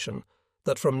condition,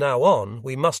 that from now on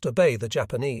we must obey the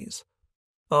Japanese.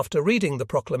 After reading the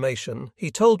proclamation, he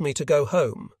told me to go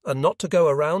home and not to go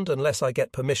around unless I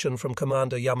get permission from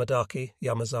Commander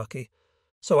Yamazaki.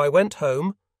 So I went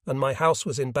home, and my house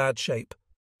was in bad shape.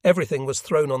 Everything was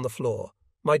thrown on the floor.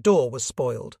 My door was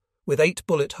spoiled, with 8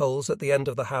 bullet holes at the end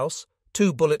of the house,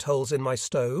 2 bullet holes in my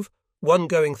stove, 1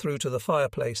 going through to the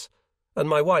fireplace, and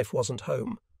my wife wasn't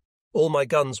home. All my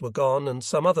guns were gone and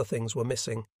some other things were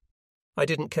missing. I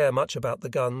didn't care much about the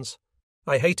guns.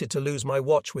 I hated to lose my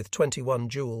watch with 21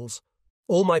 jewels.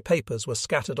 All my papers were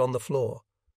scattered on the floor.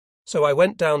 So I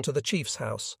went down to the chief's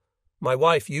house. My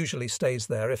wife usually stays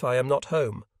there if I am not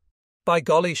home. By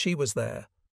golly, she was there.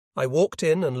 I walked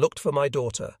in and looked for my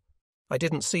daughter. I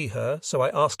didn't see her, so I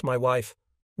asked my wife,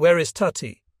 "Where is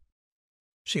Tati?"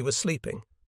 She was sleeping.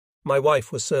 My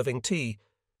wife was serving tea,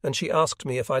 and she asked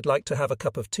me if I'd like to have a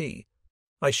cup of tea.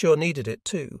 I sure needed it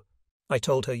too. I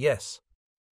told her yes.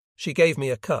 She gave me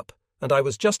a cup, and I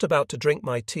was just about to drink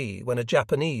my tea when a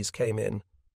Japanese came in.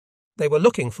 "They were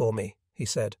looking for me," he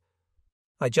said.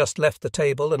 I just left the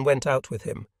table and went out with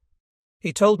him.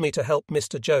 He told me to help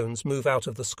Mr. Jones move out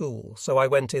of the school, so I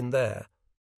went in there.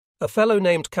 A fellow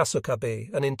named Kasukabe,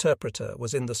 an interpreter,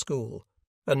 was in the school,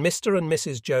 and Mr. and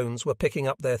Mrs. Jones were picking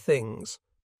up their things.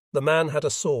 The man had a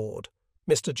sword.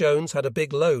 Mr. Jones had a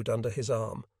big load under his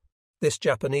arm. This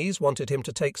Japanese wanted him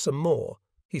to take some more.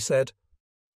 He said,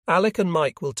 "Alec and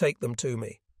Mike will take them to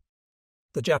me."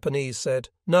 The Japanese said,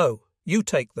 "No, you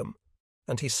take them."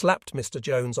 And he slapped Mr.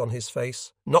 Jones on his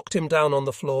face, knocked him down on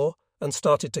the floor, and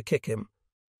started to kick him.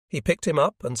 He picked him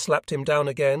up and slapped him down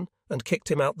again and kicked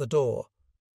him out the door.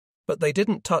 But they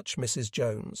didn't touch Mrs.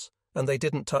 Jones, and they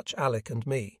didn't touch Alec and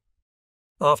me.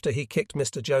 After he kicked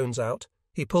Mr. Jones out,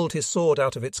 he pulled his sword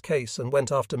out of its case and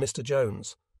went after Mr.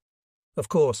 Jones. Of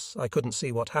course, I couldn't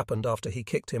see what happened after he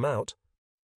kicked him out.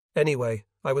 Anyway,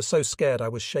 I was so scared I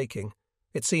was shaking.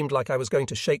 It seemed like I was going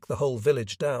to shake the whole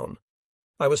village down.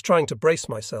 I was trying to brace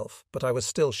myself, but I was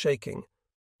still shaking.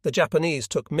 The Japanese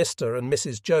took Mr. and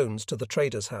Mrs. Jones to the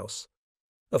trader's house.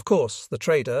 Of course, the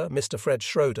trader, Mr. Fred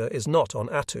Schroeder, is not on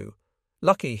Attu.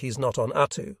 Lucky he's not on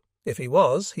Attu. If he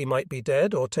was, he might be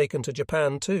dead or taken to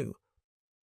Japan too.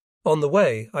 On the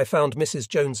way, I found Mrs.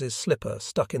 Jones's slipper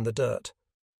stuck in the dirt.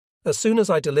 As soon as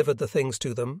I delivered the things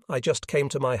to them, I just came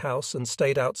to my house and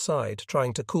stayed outside,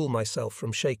 trying to cool myself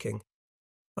from shaking.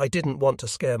 I didn't want to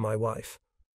scare my wife.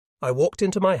 I walked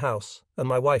into my house, and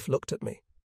my wife looked at me.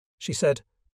 She said,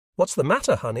 "What's the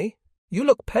matter, honey? You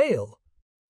look pale."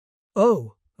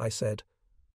 "Oh," I said,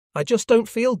 "I just don't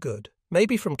feel good,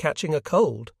 maybe from catching a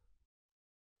cold."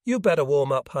 "You better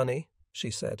warm up, honey,"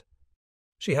 she said.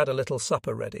 She had a little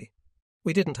supper ready.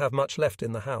 We didn't have much left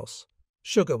in the house.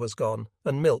 Sugar was gone,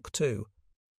 and milk too.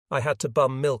 I had to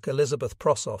bum milk Elizabeth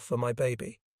Prossoff for my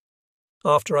baby.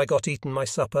 After I got eaten my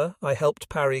supper, I helped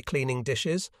Parry cleaning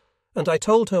dishes, and I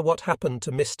told her what happened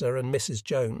to Mr. and Mrs.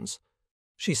 Jones.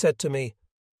 She said to me,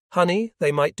 "Honey,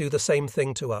 they might do the same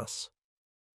thing to us."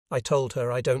 I told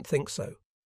her I don't think so.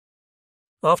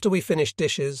 After we finished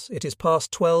dishes, it is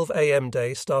past 12 a.m.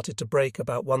 Day started to break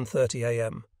about 1:30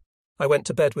 a.m. I went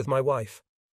to bed with my wife.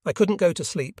 I couldn't go to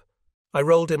sleep. I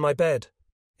rolled in my bed.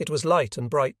 It was light and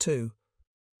bright too.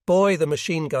 Boy, the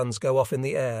machine guns go off in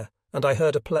the air, and I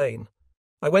heard a plane.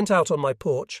 I went out on my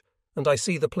porch, and I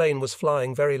see the plane was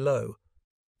flying very low.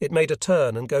 It made a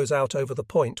turn and goes out over the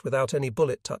point without any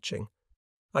bullet touching.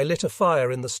 I lit a fire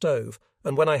in the stove,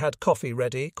 and when I had coffee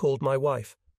ready, called my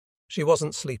wife. She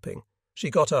wasn't sleeping. She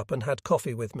got up and had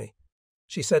coffee with me.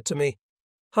 She said to me,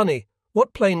 "Honey,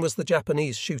 what plane was the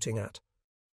Japanese shooting at?"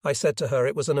 I said to her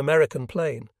it was an American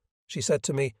plane. She said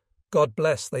to me, "God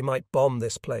bless, they might bomb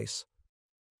this place."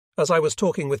 As I was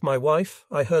talking with my wife,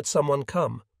 I heard someone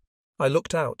come. I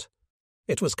looked out.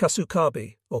 It was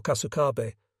Kasukabe,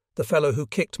 the fellow who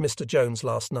kicked Mr. Jones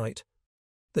last night.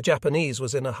 The Japanese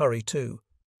was in a hurry too.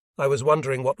 I was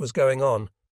wondering what was going on.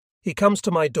 He comes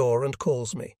to my door and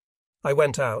calls me. I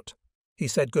went out. He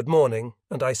said good morning,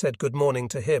 and I said good morning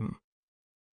to him.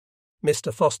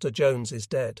 Mr. Foster Jones is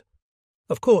dead.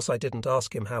 Of course I didn't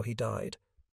ask him how he died.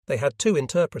 They had two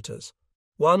interpreters.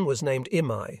 One was named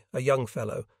Imai, a young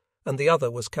fellow, and the other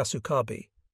was Kasukabe.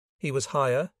 He was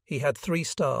higher, he had 3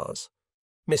 stars.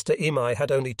 Mr. Imai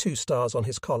had only 2 stars on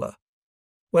his collar.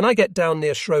 When I get down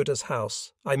near Schroeder's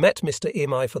house, I met Mr.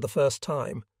 Imai for the first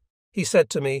time. He said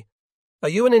to me, "Are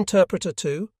you an interpreter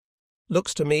too?"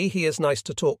 Looks to me he is nice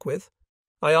to talk with.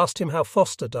 I asked him how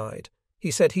Foster died.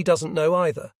 He said he doesn't know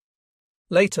either.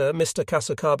 Later, Mr.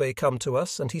 Kasukabe come to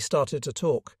us and he started to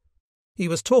talk. He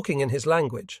was talking in his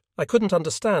language. I couldn't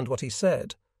understand what he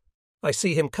said. I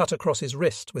see him cut across his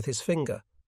wrist with his finger.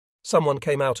 Someone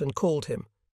came out and called him.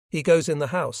 He goes in the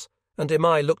house, and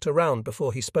Imai looked around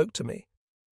before he spoke to me.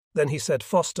 Then he said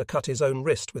Foster cut his own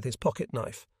wrist with his pocket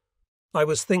knife. I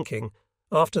was thinking,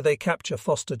 after they capture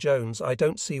Foster Jones, I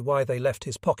don't see why they left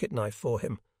his pocket knife for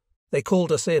him. They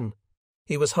called us in.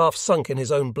 He was half sunk in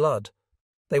his own blood.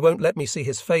 They won't let me see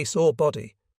his face or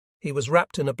body. He was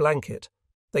wrapped in a blanket.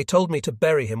 They told me to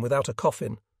bury him without a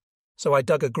coffin. So I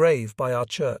dug a grave by our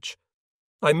church.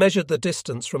 I measured the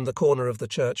distance from the corner of the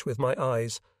church with my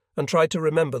eyes and tried to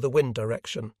remember the wind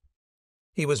direction.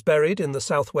 He was buried in the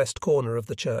southwest corner of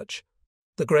the church.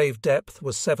 The grave depth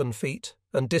was 7 feet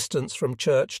and distance from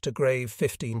church to grave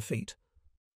 15 feet.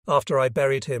 After I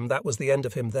buried him, that was the end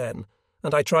of him then,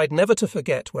 and I tried never to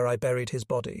forget where I buried his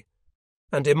body.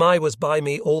 And Imai was by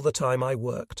me all the time I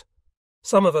worked.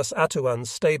 Some of us Attuans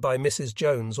stay by Mrs.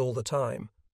 Jones all the time.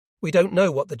 We don't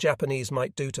know what the Japanese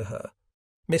might do to her.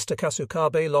 Mr.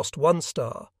 Kasukabe lost 1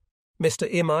 star. Mr.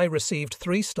 Imai received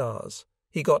 3 stars.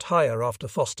 He got higher after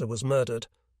Foster was murdered.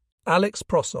 Alex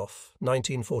Prossoff,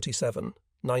 1947,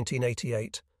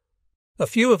 1988. A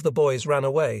few of the boys ran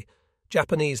away.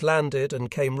 Japanese landed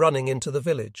and came running into the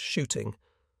village, shooting.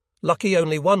 Lucky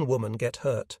only 1 woman get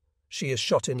hurt. She is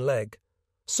shot in leg.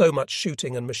 So much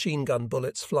shooting and machine gun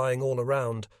bullets flying all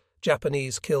around.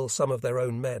 Japanese kill some of their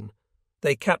own men.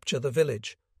 They capture the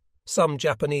village. Some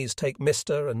Japanese take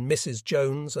Mr. and Mrs.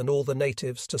 Jones and all the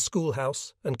natives to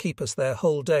schoolhouse and keep us there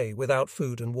whole day without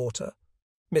food and water.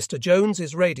 Mr. Jones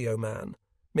is radio man.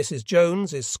 Mrs.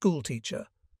 Jones is school teacher.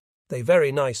 They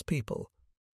very nice people.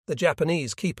 The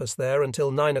Japanese keep us there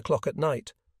until 9 o'clock at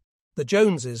night. The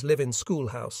Joneses live in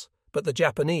schoolhouse, but the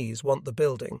Japanese want the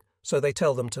building, so they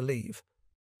tell them to leave.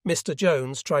 Mr.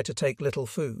 Jones tried to take little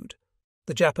food.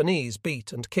 The Japanese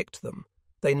beat and kicked them.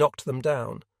 They knocked them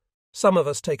down. Some of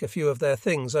us take a few of their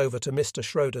things over to Mr.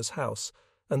 Schroeder's house,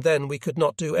 and then we could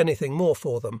not do anything more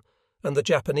for them, and the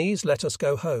Japanese let us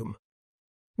go home.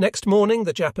 Next morning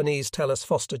the Japanese tell us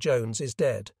Foster Jones is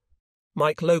dead.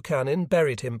 Mike Locanin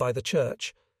buried him by the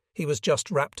church. He was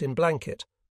just wrapped in blanket.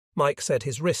 Mike said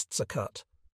his wrists are cut.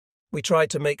 We tried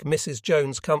to make Mrs.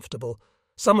 Jones comfortable.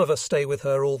 Some of us stay with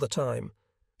her all the time.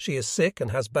 She is sick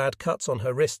and has bad cuts on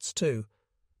her wrists too.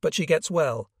 But she gets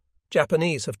well.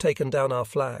 Japanese have taken down our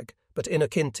flag, but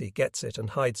Inokinti gets it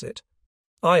and hides it.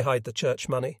 I hide the church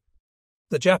money.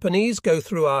 The Japanese go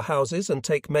through our houses and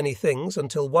take many things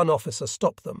until one officer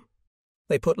stops them.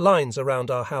 They put lines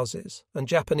around our houses, and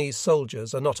Japanese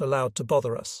soldiers are not allowed to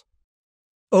bother us.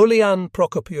 Aleutian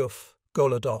Prokopiev,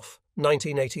 Golodov,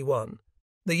 1981.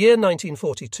 The year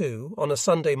 1942, on a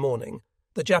Sunday morning,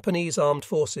 the Japanese armed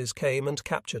forces came and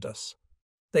captured us.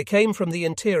 They came from the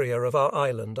interior of our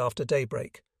island after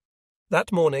daybreak.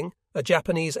 That morning, a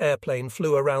Japanese airplane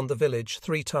flew around the village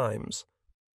 3 times.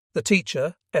 The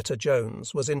teacher, Etta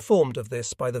Jones, was informed of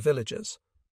this by the villagers.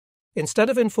 Instead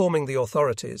of informing the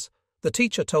authorities, the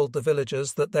teacher told the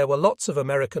villagers that there were lots of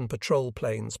American patrol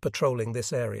planes patrolling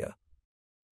this area.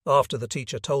 After the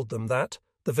teacher told them that,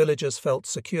 the villagers felt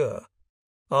secure.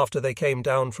 After they came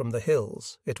down from the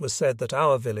hills, it was said that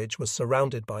our village was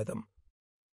surrounded by them.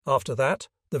 After that,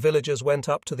 the villagers went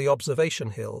up to the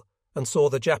observation hill and saw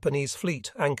the Japanese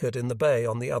fleet anchored in the bay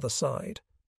on the other side.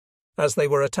 As they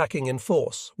were attacking in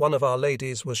force, one of our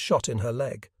ladies was shot in her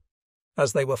leg.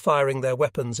 As they were firing their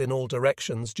weapons in all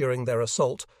directions during their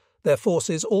assault, their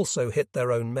forces also hit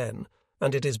their own men,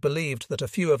 and it is believed that a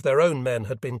few of their own men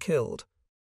had been killed.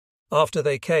 After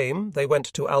they came, they went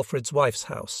to Alfred's wife's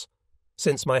house.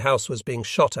 Since my house was being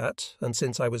shot at, and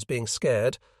since I was being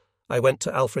scared, I went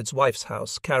to Alfred's wife's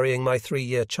house carrying my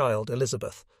 3-year child,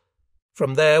 Elizabeth.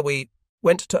 From there we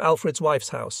went to Alfred's wife's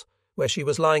house, where she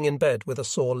was lying in bed with a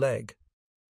sore leg.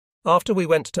 After we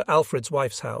went to Alfred's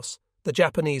wife's house, the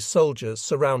Japanese soldiers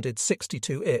surrounded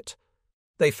 62 it.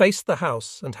 They faced the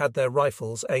house and had their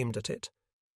rifles aimed at it.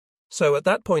 So at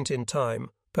that point in time,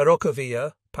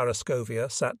 Paraskovia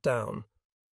sat down.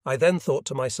 I then thought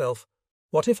to myself,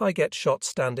 what if I get shot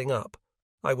standing up?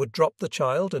 I would drop the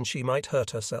child and she might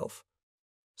hurt herself.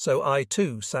 So I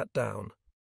too sat down.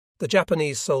 The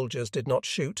Japanese soldiers did not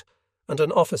shoot, and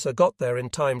an officer got there in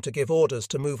time to give orders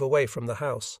to move away from the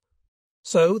house.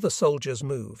 So the soldiers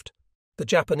moved. The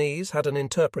Japanese had an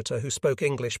interpreter who spoke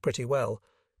English pretty well.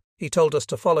 He told us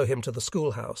to follow him to the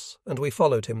schoolhouse, and we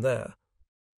followed him there.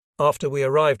 After we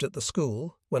arrived at the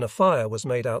school, when a fire was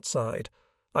made outside,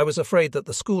 I was afraid that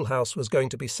the schoolhouse was going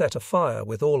to be set afire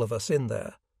with all of us in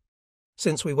there.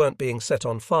 Since we weren't being set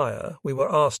on fire, we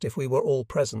were asked if we were all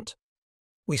present.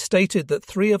 We stated that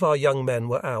 3 of our young men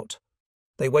were out.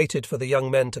 They waited for the young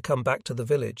men to come back to the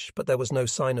village, but there was no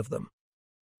sign of them.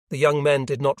 The young men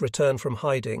did not return from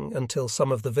hiding until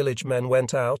some of the village men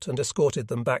went out and escorted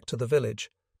them back to the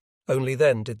village. Only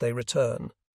then did they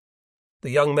return. The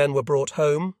young men were brought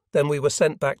home, then we were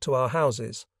sent back to our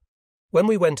houses. When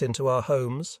we went into our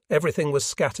homes, everything was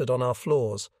scattered on our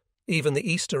floors. Even the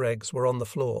Easter eggs were on the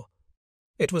floor.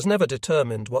 It was never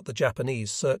determined what the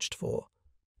Japanese searched for.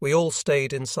 We all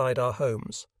stayed inside our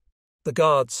homes. The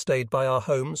guards stayed by our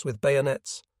homes with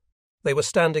bayonets. They were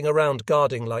standing around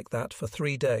guarding like that for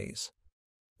 3 days.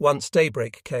 Once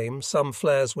daybreak came, some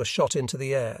flares were shot into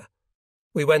the air.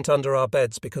 We went under our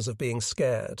beds because of being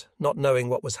scared, not knowing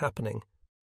what was happening.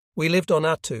 We lived on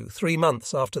Attu 3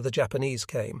 months after the Japanese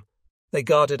came. They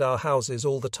guarded our houses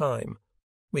all the time.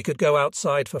 We could go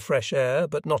outside for fresh air,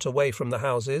 but not away from the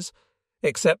houses,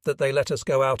 except that they let us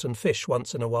go out and fish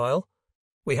once in a while.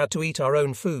 We had to eat our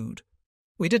own food.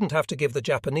 We didn't have to give the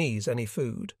Japanese any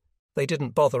food. They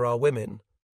didn't bother our women.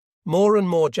 More and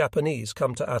more Japanese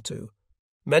come to Attu.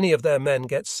 Many of their men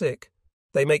get sick.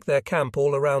 They make their camp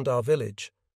all around our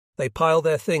village. They pile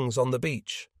their things on the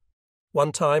beach.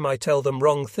 One time I tell them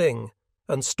wrong thing,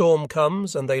 and storm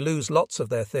comes and they lose lots of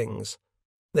their things.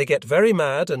 They get very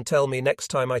mad and tell me next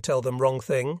time I tell them wrong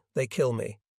thing, they kill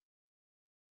me.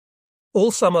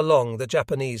 All summer long the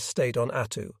Japanese stayed on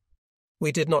Attu.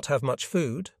 We did not have much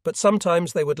food, but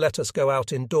sometimes they would let us go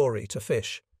out in dory to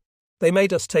fish. They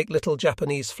made us take little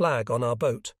Japanese flag on our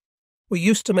boat. We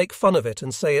used to make fun of it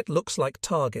and say it looks like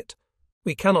target.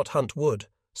 We cannot hunt wood,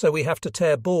 so we have to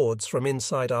tear boards from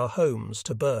inside our homes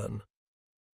to burn.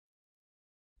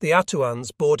 The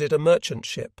Attuans boarded a merchant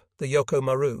ship, the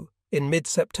Yokomaru, in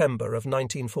mid-September of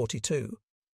 1942.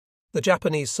 The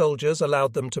Japanese soldiers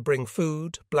allowed them to bring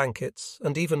food, blankets,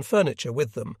 and even furniture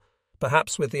with them,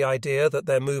 perhaps with the idea that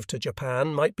their move to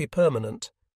Japan might be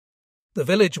permanent. The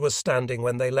village was standing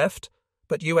when they left,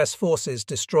 but US forces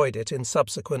destroyed it in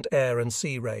subsequent air and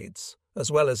sea raids, as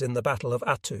well as in the Battle of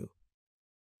Attu.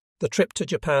 The trip to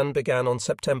Japan began on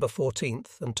September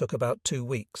 14th and took about 2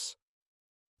 weeks.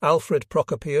 Alfred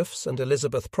Prokopiev's and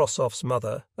Elizabeth Prosof's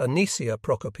mother, Anisia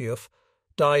Prokopiev,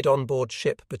 died on board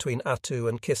ship between Attu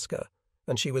and Kiska,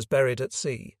 and she was buried at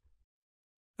sea.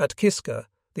 At Kiska,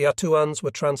 the Attuans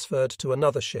were transferred to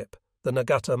another ship, the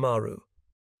Nagata Maru.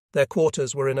 Their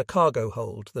quarters were in a cargo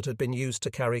hold that had been used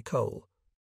to carry coal.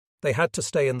 They had to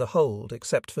stay in the hold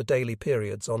except for daily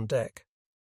periods on deck.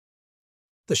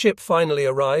 The ship finally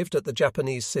arrived at the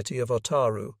Japanese city of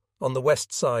Otaru, on the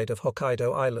west side of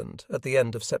Hokkaido Island, at the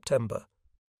end of September.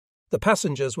 The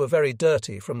passengers were very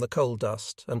dirty from the coal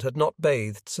dust and had not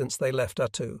bathed since they left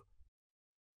Attu.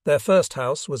 Their first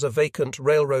house was a vacant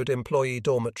railroad employee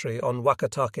dormitory on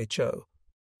Wakatake-cho.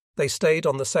 They stayed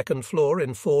on the second floor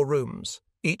in 4 rooms,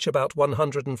 each about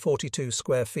 142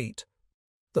 square feet.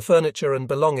 The furniture and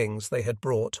belongings they had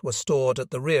brought were stored at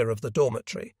the rear of the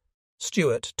dormitory.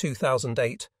 Stewart,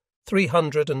 2008,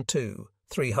 302,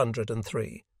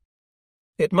 303.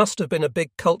 It must have been a big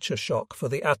culture shock for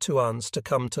the Attuans to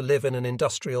come to live in an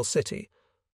industrial city.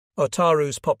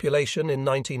 Otaru's population in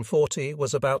 1940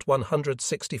 was about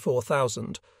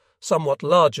 164,000, somewhat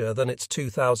larger than its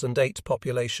 2008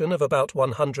 population of about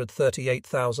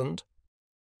 138,000.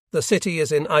 The city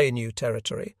is in Ainu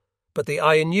territory, but the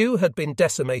Ainu had been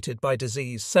decimated by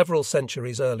disease several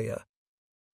centuries earlier.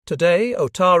 Today,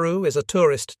 Otaru is a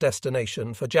tourist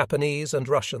destination for Japanese and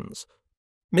Russians.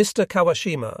 Mr.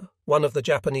 Kawashima, one of the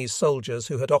Japanese soldiers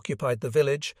who had occupied the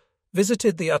village,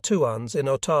 visited the Attuans in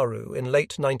Otaru in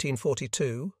late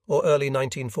 1942 or early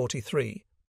 1943.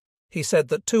 He said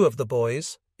that 2 of the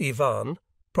boys, Ivan,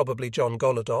 probably John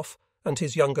Golodoff, and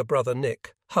his younger brother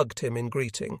Nick, hugged him in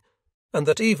greeting, and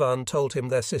that Ivan told him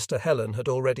their sister Helen had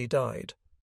already died.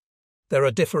 There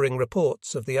are differing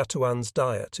reports of the Attuans'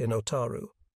 diet in Otaru.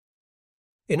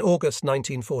 In August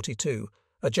 1942,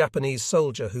 a Japanese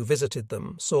soldier who visited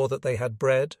them saw that they had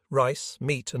bread, rice,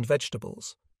 meat and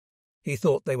vegetables. He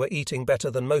thought they were eating better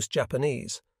than most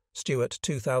Japanese. Stewart,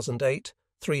 2008,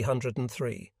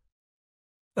 303.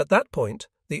 At that point,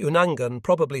 the Unangan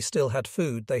probably still had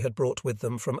food they had brought with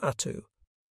them from Attu.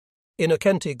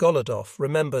 Innocenti Golodoff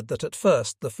remembered that at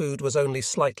first the food was only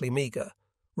slightly meagre: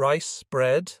 rice,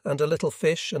 bread, and a little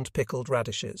fish and pickled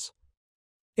radishes.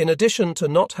 In addition to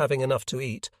not having enough to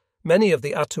eat, many of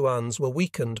the Attuans were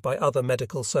weakened by other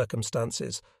medical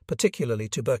circumstances, particularly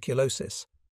tuberculosis.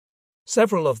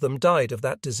 Several of them died of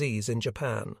that disease in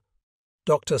Japan.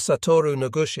 Dr. Satoru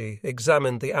Noguchi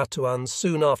examined the Attuans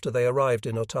soon after they arrived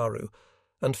in Otaru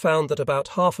and found that about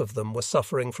half of them were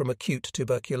suffering from acute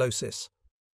tuberculosis.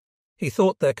 He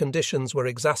thought their conditions were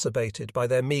exacerbated by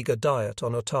their meagre diet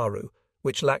on Otaru,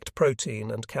 which lacked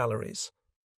protein and calories.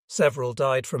 Several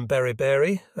died from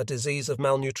beriberi, a disease of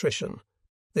malnutrition.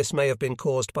 This may have been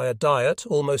caused by a diet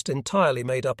almost entirely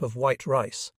made up of white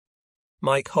rice.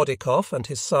 Mike Hodikoff and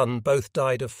his son both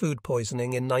died of food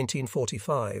poisoning in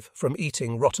 1945 from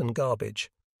eating rotten garbage.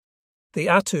 The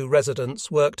Attu residents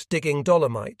worked digging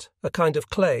dolomite, a kind of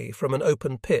clay, from an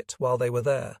open pit while they were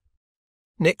there.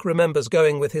 Nick remembers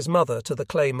going with his mother to the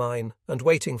clay mine and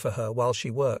waiting for her while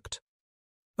she worked.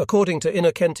 According to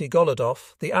Innocenti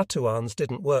Golodoff, the Attuans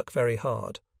didn't work very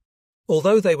hard.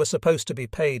 Although they were supposed to be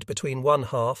paid between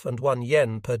 1/2 and 1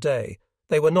 yen per day,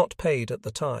 they were not paid at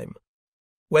the time.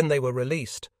 When they were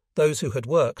released, those who had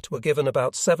worked were given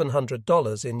about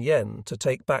 $700 in yen to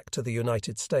take back to the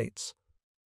United States.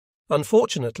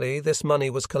 Unfortunately, this money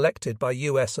was collected by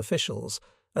U.S. officials,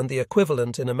 and the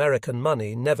equivalent in American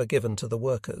money never given to the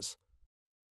workers.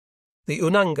 The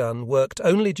Unangan worked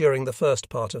only during the first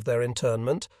part of their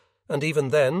internment, and even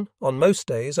then, on most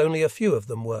days, only a few of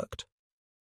them worked.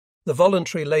 The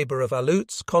voluntary labour of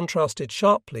Aleuts contrasted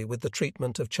sharply with the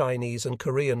treatment of Chinese and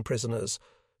Korean prisoners,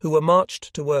 who were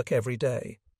marched to work every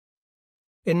day.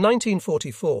 In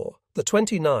 1944, the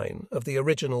 29 of the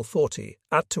original 40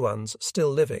 Attuans still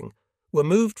living were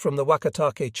moved from the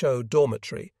Wakatake-cho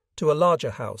dormitory to a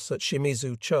larger house at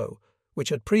Shimizu-cho, which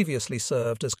had previously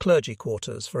served as clergy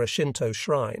quarters for a Shinto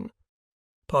shrine.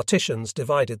 Partitions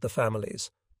divided the families.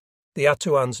 The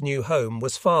Attuans' new home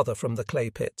was farther from the clay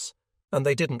pits, and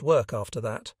they didn't work after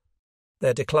that.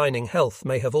 Their declining health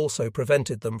may have also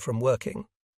prevented them from working.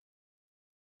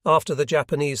 After the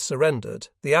Japanese surrendered,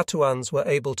 the Attuans were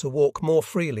able to walk more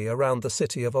freely around the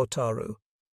city of Otaru.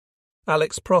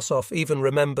 Alex Prosoff even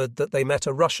remembered that they met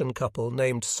a Russian couple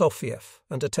named Sofiev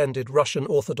and attended Russian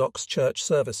Orthodox Church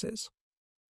services.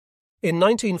 In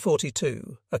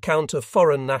 1942, a count of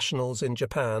foreign nationals in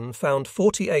Japan found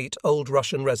 48 old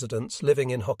Russian residents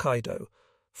living in Hokkaido,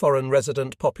 foreign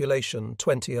resident population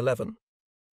 2011.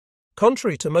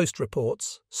 Contrary to most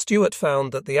reports, Stewart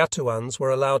found that the Attuans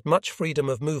were allowed much freedom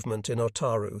of movement in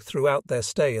Otaru throughout their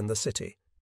stay in the city.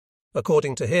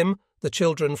 According to him, the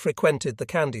children frequented the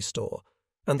candy store,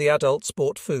 and the adults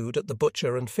bought food at the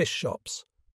butcher and fish shops.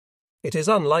 It is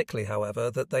unlikely, however,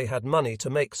 that they had money to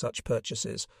make such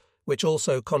purchases, which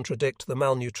also contradict the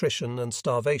malnutrition and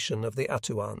starvation of the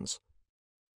Atuans.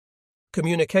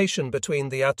 Communication between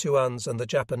the Atuans and the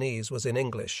Japanese was in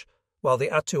English, while the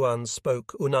Atuans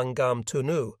spoke Unangam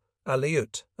Tunu,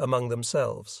 Aleut, among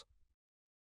themselves.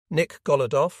 Nick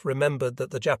Golodoff remembered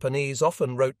that the Japanese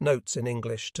often wrote notes in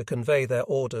English to convey their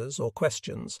orders or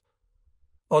questions.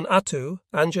 On Atu,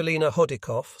 Angelina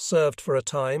Hodikoff served for a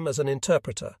time as an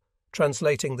interpreter,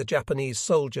 translating the Japanese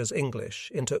soldiers'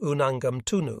 English into Unangam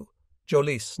Tunu,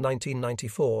 Jolis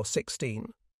 1994-16.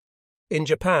 In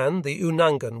Japan, the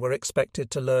Unangan were expected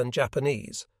to learn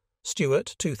Japanese.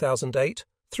 Stewart, 2008,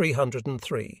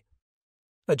 303.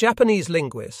 A Japanese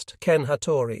linguist, Ken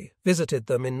Hattori, visited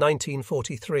them in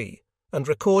 1943 and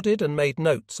recorded and made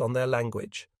notes on their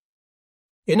language.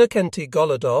 Innocenti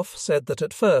Golodoff said that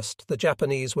at first the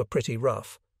Japanese were pretty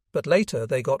rough, but later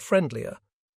they got friendlier.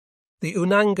 The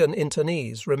Unangan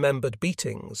internees remembered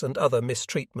beatings and other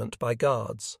mistreatment by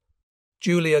guards.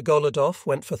 Julia Golodoff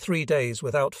went for 3 days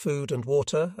without food and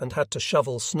water and had to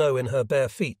shovel snow in her bare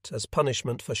feet as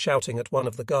punishment for shouting at one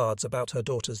of the guards about her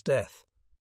daughter's death.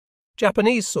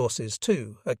 Japanese sources,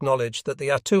 too, acknowledged that the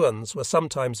Atuans were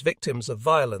sometimes victims of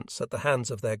violence at the hands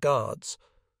of their guards.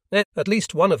 At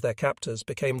least one of their captors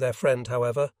became their friend,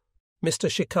 however, Mr.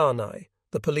 Shikanai,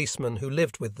 the policeman who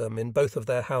lived with them in both of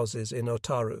their houses in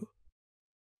Otaru.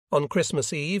 On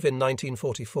Christmas Eve in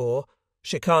 1944,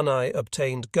 Shikanai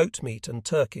obtained goat meat and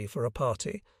turkey for a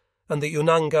party, and the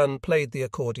Unangan played the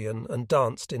accordion and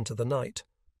danced into the night.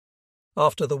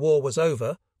 After the war was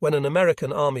over, when an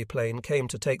American army plane came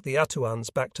to take the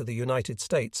Atuans back to the United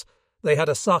States, they had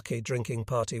a sake drinking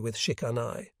party with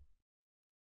Shikanai.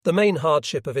 The main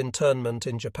hardship of internment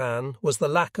in Japan was the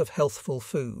lack of healthful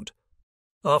food.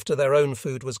 After their own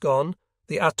food was gone,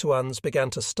 the Atuans began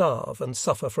to starve and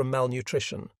suffer from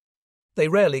malnutrition. They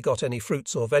rarely got any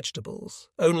fruits or vegetables,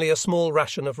 only a small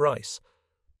ration of rice.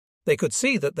 They could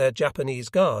see that their Japanese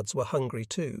guards were hungry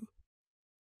too.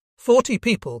 40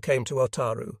 people came to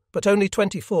Otaru, but only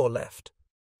 24 left.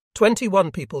 21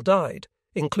 people died,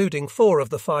 including 4 of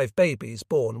the 5 babies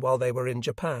born while they were in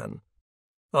Japan.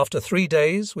 After 3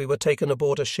 days, we were taken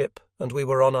aboard a ship and we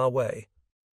were on our way.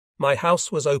 My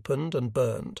house was opened and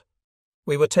burned.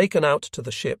 We were taken out to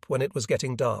the ship when it was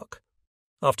getting dark.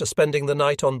 After spending the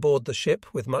night on board the ship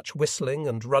with much whistling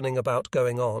and running about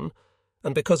going on,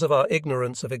 and because of our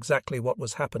ignorance of exactly what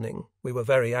was happening, we were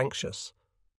very anxious.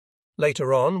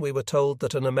 Later on, we were told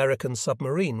that an American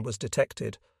submarine was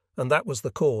detected, and that was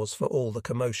the cause for all the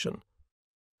commotion.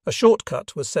 A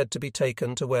shortcut was said to be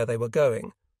taken to where they were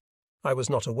going. I was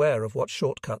not aware of what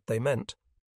shortcut they meant.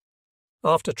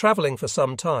 After travelling for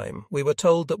some time, we were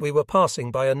told that we were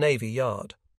passing by a navy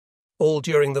yard. All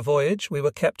during the voyage, we were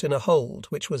kept in a hold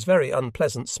which was very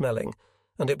unpleasant smelling,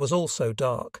 and it was also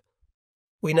dark.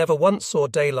 We never once saw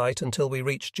daylight until we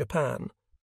reached Japan.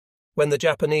 When the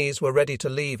Japanese were ready to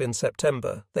leave in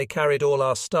September, they carried all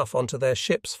our stuff onto their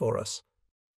ships for us.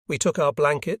 We took our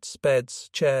blankets, beds,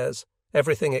 chairs,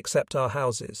 everything except our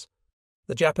houses.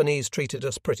 The Japanese treated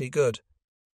us pretty good.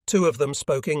 2 of them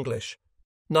spoke English.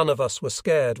 None of us were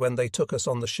scared when they took us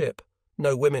on the ship.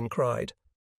 No women cried.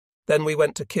 Then we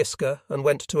went to Kiska and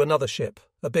went to another ship,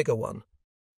 a bigger one.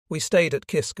 We stayed at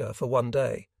Kiska for 1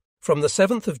 day. From the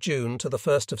 7th of June to the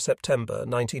 1st of September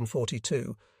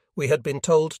 1942, we had been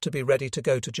told to be ready to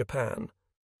go to Japan.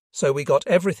 So we got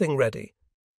everything ready.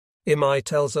 Imai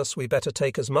tells us we better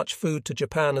take as much food to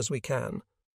Japan as we can.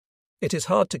 It is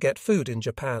hard to get food in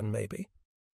Japan, maybe.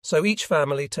 So each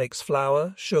family takes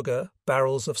flour, sugar,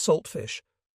 barrels of saltfish.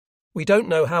 We don't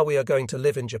know how we are going to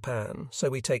live in Japan, so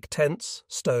we take tents,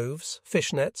 stoves,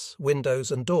 fishnets,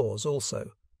 windows and doors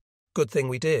also. Good thing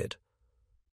we did.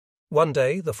 One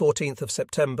day, the 14th of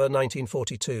September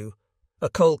 1942, a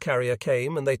coal carrier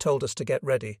came and they told us to get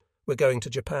ready. We're going to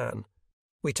Japan.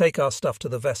 We take our stuff to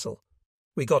the vessel.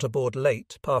 We got aboard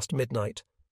late, past midnight.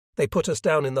 They put us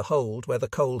down in the hold where the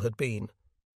coal had been.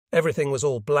 Everything was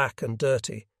all black and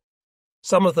dirty.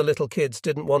 Some of the little kids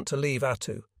didn't want to leave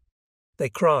Atu. They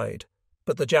cried,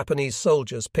 but the Japanese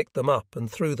soldiers picked them up and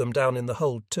threw them down in the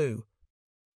hold too.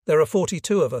 There are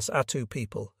 42 of us Atu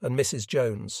people and Mrs.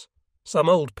 Jones. Some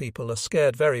old people are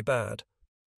scared very bad.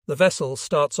 The vessel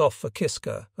starts off for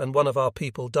Kiska, and one of our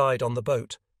people died on the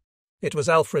boat. It was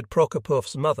Alfred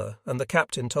Prokopov's mother, and the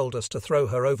captain told us to throw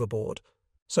her overboard,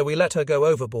 so we let her go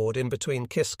overboard in between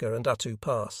Kiska and Atu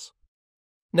Pass.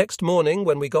 Next morning,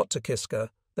 when we got to Kiska,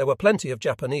 there were plenty of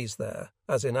Japanese there,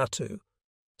 as in Atu.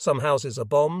 Some houses are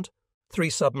bombed, 3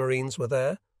 submarines were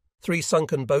there, 3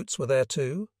 sunken boats were there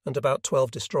too, and about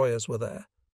 12 destroyers were there.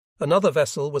 Another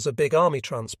vessel was a big army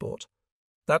transport.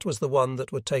 That was the one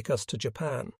that would take us to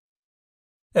Japan.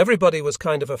 Everybody was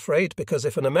kind of afraid because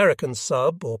if an American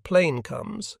sub or plane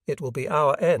comes, it will be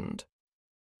our end.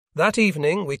 That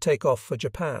evening we take off for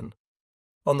Japan.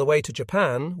 On the way to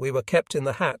Japan, we were kept in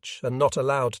the hatch and not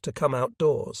allowed to come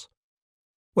outdoors.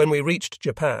 When we reached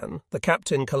Japan, the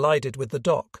captain collided with the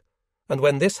dock, and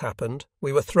when this happened,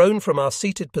 we were thrown from our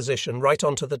seated position right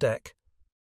onto the deck.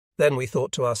 Then we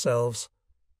thought to ourselves,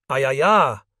 "Ay, ay,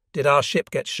 ay, did our ship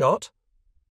get shot?"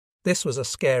 This was a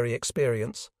scary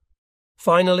experience.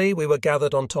 Finally, we were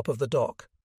gathered on top of the dock.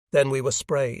 Then we were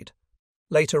sprayed.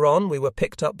 Later on, we were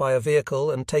picked up by a vehicle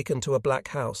and taken to a black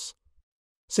house.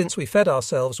 Since we fed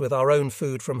ourselves with our own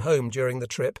food from home during the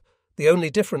trip, the only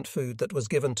different food that was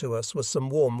given to us was some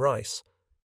warm rice.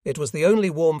 It was the only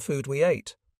warm food we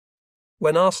ate.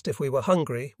 When asked if we were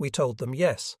hungry, we told them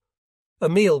yes. A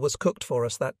meal was cooked for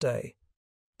us that day.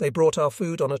 They brought our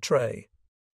food on a tray.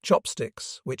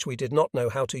 Chopsticks, which we did not know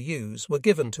how to use, were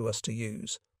given to us to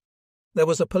use. There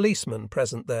was a policeman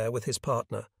present there with his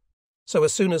partner. So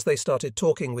as soon as they started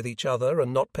talking with each other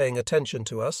and not paying attention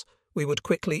to us, we would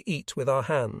quickly eat with our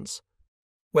hands.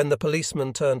 When the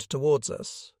policeman turned towards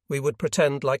us, we would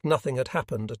pretend like nothing had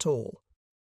happened at all.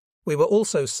 We were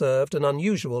also served an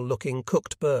unusual-looking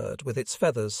cooked bird with its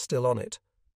feathers still on it.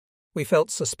 We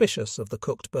felt suspicious of the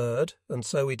cooked bird, and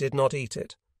so we did not eat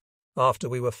it. After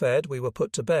we were fed, we were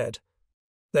put to bed.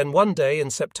 Then one day in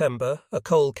September, a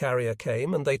coal carrier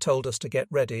came and they told us to get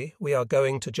ready, we are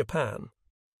going to Japan.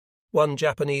 One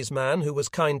Japanese man who was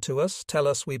kind to us tell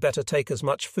us we better take as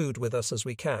much food with us as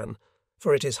we can,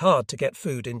 for it is hard to get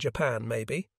food in Japan,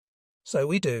 maybe. So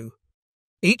we do.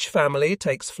 Each family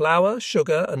takes flour,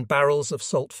 sugar, and barrels of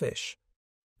salt fish.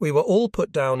 We were all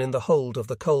put down in the hold of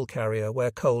the coal carrier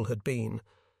where coal had been.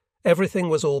 Everything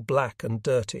was all black and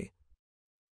dirty.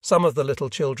 Some of the little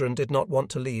children did not want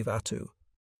to leave Attu.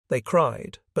 They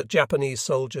cried, but Japanese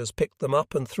soldiers picked them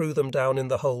up and threw them down in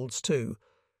the holds too.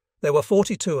 There were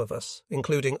 42 of us,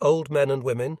 including old men and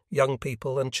women, young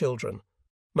people and children.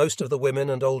 Most of the women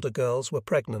and older girls were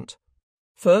pregnant.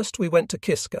 First we went to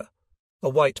Kiska. A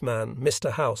white man,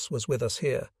 Mr. House, was with us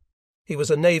here. He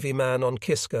was a Navy man on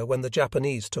Kiska when the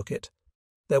Japanese took it.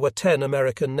 There were 10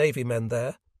 American Navy men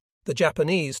there. The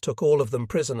Japanese took all of them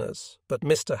prisoners, but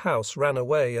Mr. House ran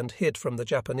away and hid from the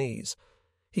Japanese.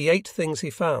 He ate things he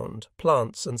found,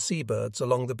 plants and seabirds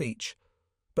along the beach.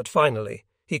 But finally,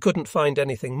 he couldn't find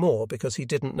anything more because he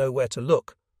didn't know where to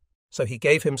look, so he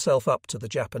gave himself up to the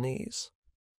Japanese.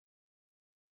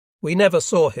 We never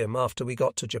saw him after we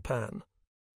got to Japan.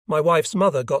 My wife's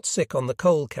mother got sick on the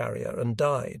coal carrier and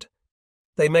died.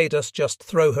 They made us just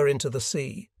throw her into the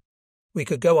sea. We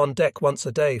could go on deck once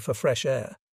a day for fresh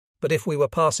air, but if we were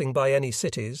passing by any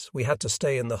cities, we had to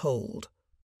stay in the hold.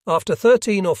 After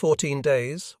 13 or 14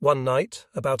 days, one night,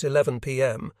 about 11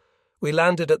 p.m., we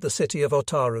landed at the city of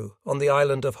Otaru on the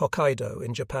island of Hokkaido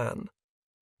in Japan.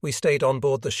 We stayed on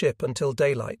board the ship until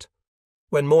daylight.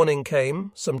 When morning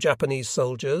came, some Japanese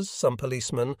soldiers, some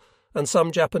policemen, and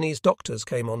some Japanese doctors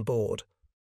came on board.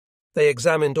 They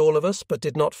examined all of us but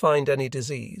did not find any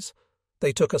disease.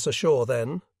 They took us ashore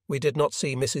then. We did not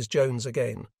see Mrs. Jones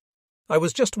again. I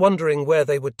was just wondering where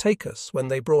they would take us when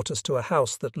they brought us to a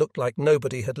house that looked like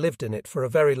nobody had lived in it for a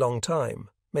very long time,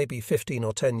 maybe 15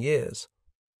 or 10 years.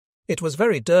 It was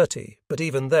very dirty, but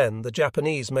even then the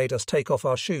Japanese made us take off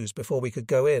our shoes before we could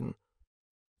go in.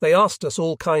 They asked us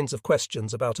all kinds of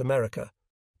questions about America.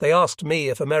 They asked me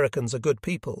if Americans are good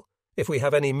people, if we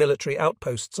have any military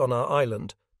outposts on our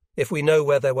island, if we know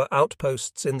where there were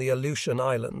outposts in the Aleutian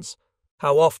Islands,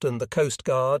 how often the Coast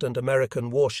Guard and American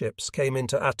warships came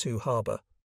into Attu Harbour.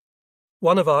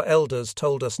 One of our elders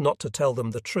told us not to tell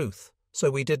them the truth, so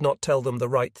we did not tell them the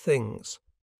right things.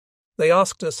 They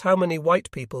asked us how many white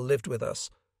people lived with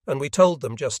us, and we told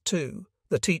them just 2,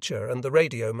 the teacher and the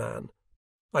radio man.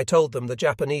 I told them the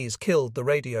Japanese killed the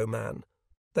radio man.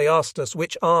 They asked us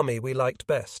which army we liked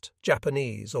best,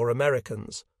 Japanese or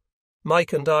Americans.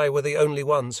 Mike and I were the only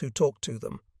ones who talked to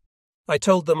them. I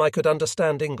told them I could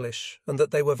understand English and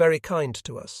that they were very kind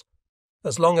to us.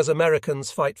 As long as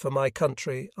Americans fight for my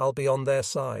country, I'll be on their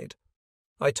side.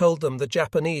 I told them the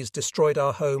Japanese destroyed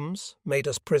our homes, made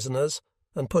us prisoners,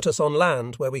 and put us on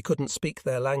land where we couldn't speak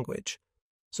their language.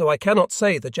 So I cannot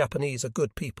say the Japanese are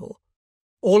good people.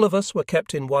 All of us were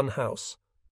kept in one house.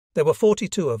 There were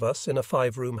 42 of us in a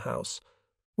 5-room house.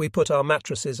 We put our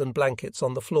mattresses and blankets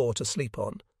on the floor to sleep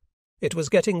on. It was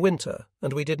getting winter,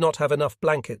 and we did not have enough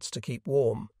blankets to keep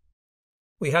warm.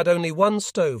 We had only one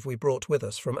stove we brought with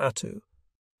us from Attu.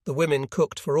 The women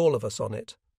cooked for all of us on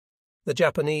it. The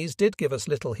Japanese did give us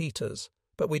little heaters,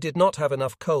 but we did not have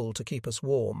enough coal to keep us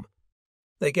warm.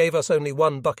 They gave us only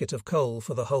 1 bucket of coal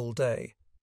for the whole day.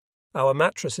 Our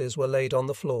mattresses were laid on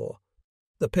the floor.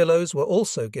 The pillows were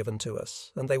also given to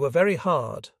us, and they were very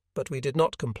hard, but we did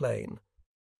not complain.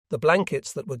 The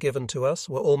blankets that were given to us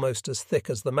were almost as thick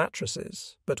as the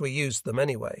mattresses, but we used them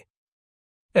anyway.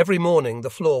 Every morning the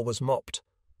floor was mopped.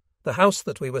 The house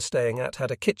that we were staying at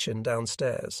had a kitchen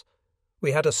downstairs.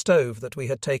 We had a stove that we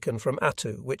had taken from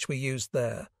Atu, which we used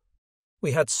there.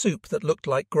 We had soup that looked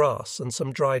like grass and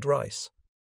some dried rice.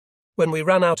 When we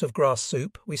ran out of grass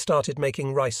soup, we started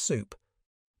making rice soup.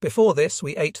 Before this,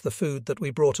 we ate the food that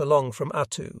we brought along from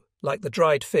Atu, like the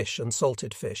dried fish and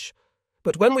salted fish.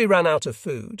 But when we ran out of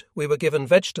food, we were given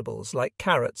vegetables like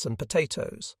carrots and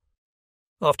potatoes.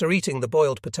 After eating the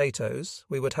boiled potatoes,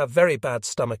 we would have very bad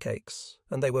stomach aches,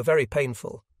 and they were very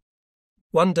painful.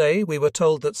 One day we were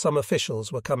told that some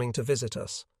officials were coming to visit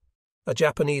us. A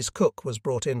Japanese cook was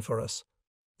brought in for us.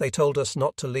 They told us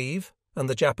not to leave, and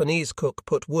the Japanese cook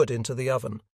put wood into the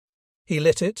oven. He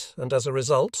lit it, and as a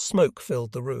result, smoke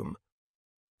filled the room.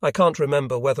 I can't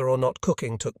remember whether or not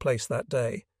cooking took place that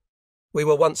day. We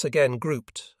were once again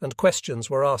grouped, and questions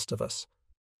were asked of us.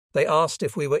 They asked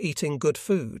if we were eating good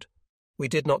food. We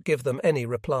did not give them any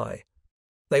reply.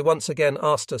 They once again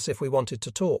asked us if we wanted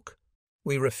to talk.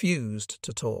 We refused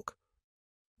to talk.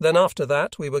 Then after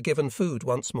that, we were given food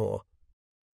once more.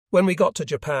 When we got to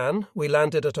Japan, we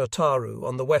landed at Otaru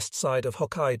on the west side of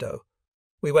Hokkaido.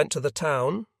 We went to the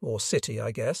town, or city,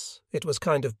 I guess. It was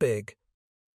kind of big.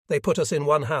 They put us in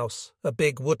one house, a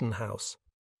big wooden house.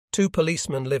 2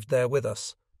 policemen lived there with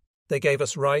us. They gave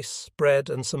us rice, bread,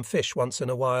 and some fish once in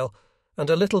a while, and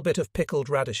a little bit of pickled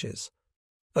radishes.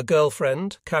 A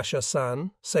girlfriend,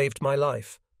 Kasha-san, saved my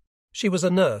life. She was a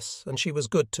nurse, and she was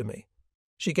good to me.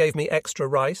 She gave me extra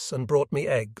rice and brought me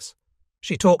eggs.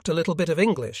 She talked a little bit of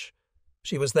English.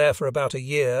 She was there for about a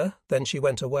year, then she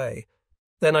went away.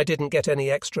 Then I didn't get any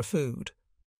extra food.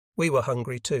 We were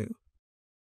hungry too.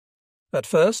 At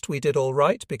first we did all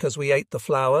right because we ate the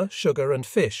flour, sugar and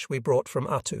fish we brought from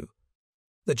Atu.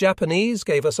 The Japanese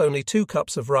gave us only 2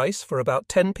 cups of rice for about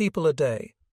 10 people a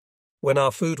day. When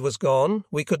our food was gone,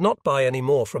 we could not buy any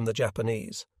more from the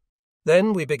Japanese.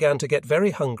 Then we began to get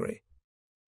very hungry.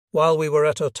 While we were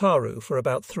at Otaru for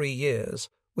about 3 years,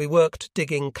 we worked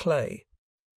digging clay.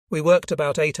 We worked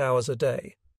about 8 hours a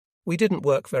day. We didn't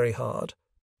work very hard.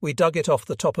 We dug it off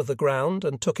the top of the ground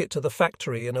and took it to the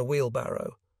factory in a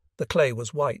wheelbarrow. The clay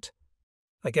was white.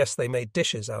 I guess they made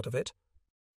dishes out of it.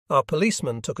 Our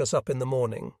policeman took us up in the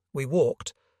morning. We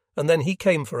walked, and then he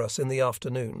came for us in the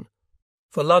afternoon.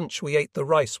 For lunch we ate the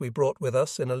rice we brought with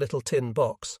us in a little tin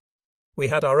box. We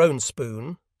had our own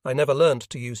spoon. I never learned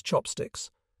to use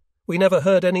chopsticks. We never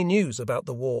heard any news about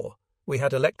the war. We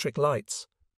had electric lights.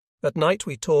 At night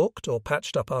we talked or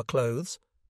patched up our clothes.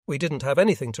 We didn't have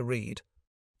anything to read.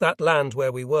 That land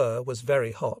where we were was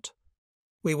very hot.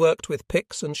 We worked with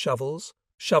picks and shovels,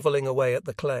 shoveling away at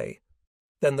the clay.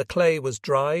 Then the clay was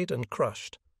dried and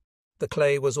crushed. The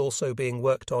clay was also being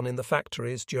worked on in the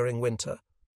factories during winter.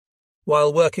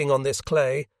 While working on this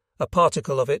clay, a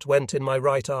particle of it went in my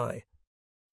right eye.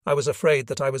 I was afraid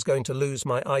that I was going to lose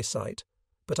my eyesight,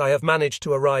 but I have managed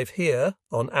to arrive here,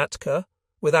 on Atka,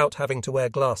 without having to wear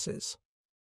glasses.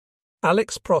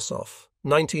 Alex Prossoff,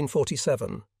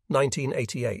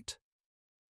 1947-1988.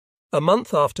 A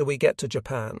month after we get to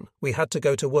Japan, we had to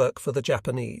go to work for the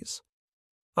Japanese.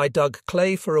 I dug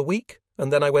clay for a week,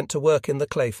 and then I went to work in the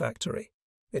clay factory.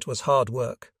 It was hard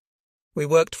work. We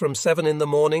worked from 7 in the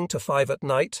morning to 5 at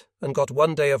night, and got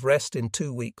 1 day of rest in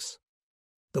 2 weeks.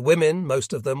 The women,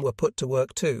 most of them, were put to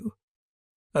work too.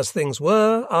 As things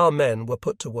were, our men were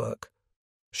put to work.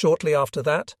 Shortly after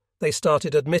that, they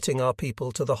started admitting our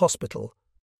people to the hospital.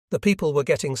 The people were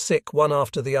getting sick one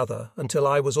after the other until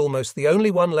I was almost the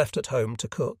only one left at home to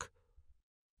cook.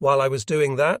 While I was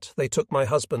doing that, they took my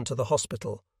husband to the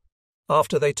hospital.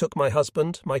 After they took my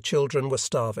husband, my children were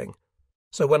starving.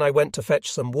 So when I went to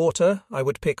fetch some water, I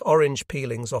would pick orange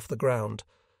peelings off the ground.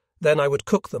 Then I would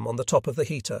cook them on the top of the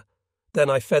heater. Then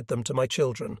I fed them to my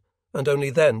children, and only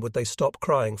then would they stop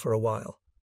crying for a while.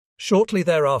 Shortly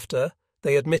thereafter,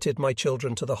 they admitted my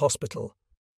children to the hospital.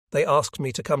 They asked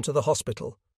me to come to the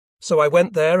hospital. So I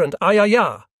went there and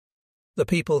ayaya! The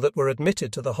people that were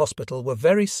admitted to the hospital were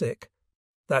very sick.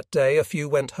 That day a few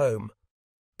went home.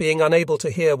 Being unable to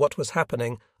hear what was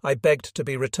happening, I begged to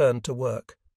be returned to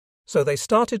work. So they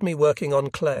started me working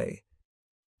on clay.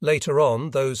 Later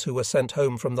on, those who were sent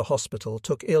home from the hospital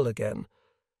took ill again.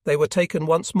 They were taken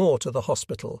once more to the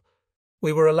hospital.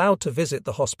 We were allowed to visit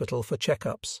the hospital for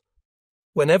checkups.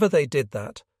 Whenever they did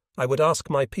that, I would ask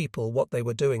my people what they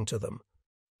were doing to them.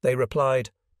 They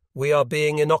replied, "We are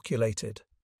being inoculated.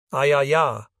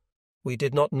 Ayaya." We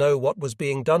did not know what was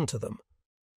being done to them.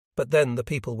 But then the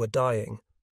people were dying.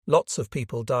 Lots of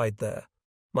people died there.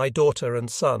 My daughter and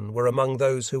son were among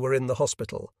those who were in the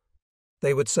hospital.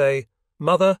 They would say,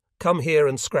 "Mother, come here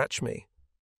and scratch me."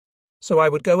 So I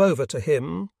would go over to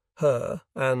him, her,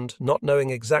 and, not knowing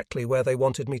exactly where they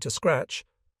wanted me to scratch,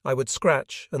 I would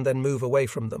scratch and then move away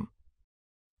from them.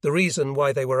 The reason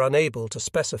why they were unable to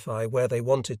specify where they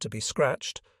wanted to be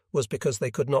scratched was because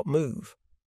they could not move.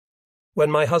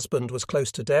 When my husband was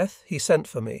close to death, he sent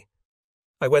for me.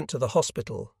 I went to the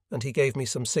hospital, and he gave me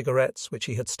some cigarettes which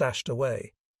he had stashed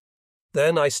away.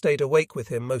 Then I stayed awake with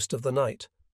him most of the night.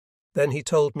 Then he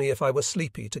told me if I was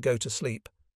sleepy to go to sleep.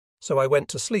 So I went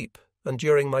to sleep, and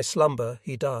during my slumber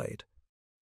he died.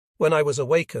 When I was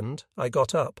awakened, I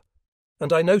got up,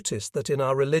 and I noticed that in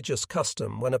our religious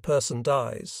custom when a person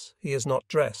dies, he is not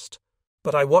dressed,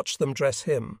 but I watched them dress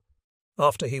him.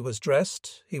 After he was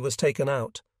dressed, he was taken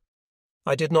out.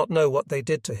 I did not know what they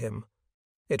did to him.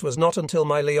 It was not until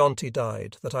my Leonti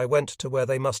died that I went to where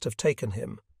they must have taken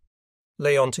him.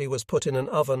 Leonti was put in an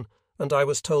oven, and I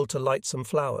was told to light some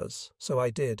flowers, so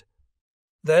I did.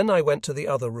 Then I went to the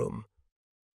other room.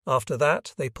 After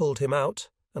that they pulled him out,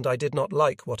 and I did not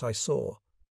like what I saw.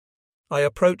 I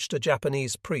approached a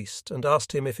Japanese priest and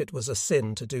asked him if it was a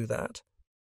sin to do that.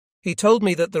 He told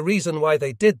me that the reason why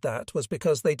they did that was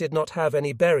because they did not have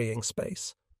any burying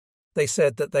space. They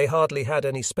said that they hardly had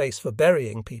any space for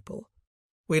burying people.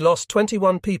 We lost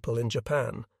 21 people in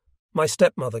Japan. My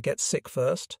stepmother gets sick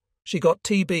first. She got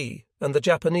TB, and the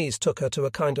Japanese took her to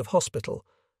a kind of hospital.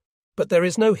 But there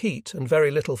is no heat and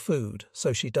very little food,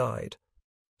 so she died.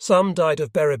 Some died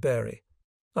of beriberi.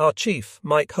 Our chief,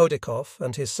 Mike Hodikoff,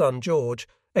 and his son George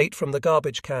ate from the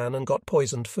garbage can and got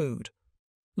poisoned food.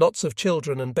 Lots of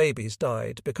children and babies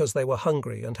died because they were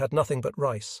hungry and had nothing but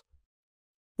rice.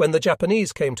 When the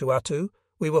Japanese came to Attu,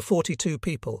 we were 42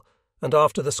 people, and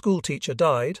after the schoolteacher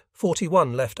died,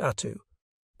 41 left Attu.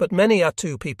 But many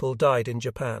Attu people died in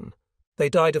Japan. They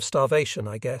died of starvation,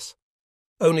 I guess.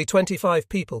 Only 25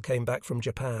 people came back from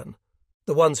Japan.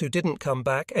 The ones who didn't come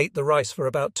back ate the rice for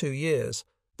about 2 years.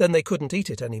 Then they couldn't eat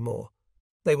it anymore.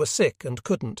 They were sick and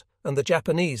couldn't, and the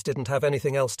Japanese didn't have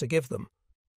anything else to give them.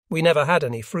 We never had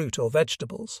any fruit or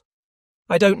vegetables.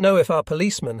 I don't know if our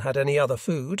policemen had any other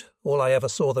food. All I ever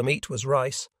saw them eat was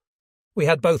rice. We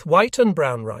had both white and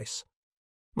brown rice.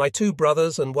 My 2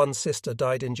 brothers and 1 sister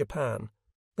died in Japan.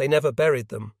 They never buried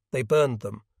them, they burned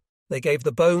them. They gave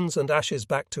the bones and ashes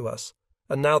back to us,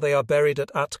 and now they are buried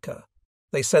at Atka.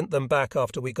 They sent them back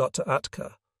after we got to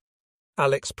Atka.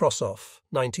 Alex Prosoff,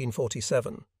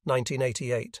 1947,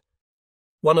 1988.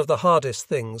 One of the hardest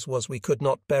things was we could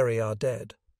not bury our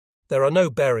dead. There are no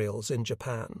burials in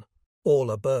Japan. All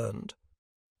are burned.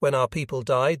 When our people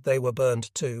died, they were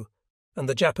burned too, and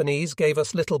the Japanese gave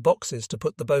us little boxes to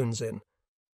put the bones in.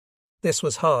 This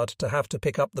was hard to have to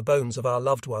pick up the bones of our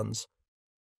loved ones.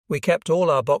 We kept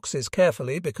all our boxes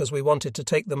carefully because we wanted to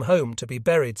take them home to be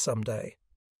buried someday.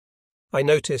 I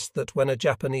noticed that when a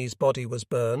Japanese body was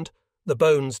burned, the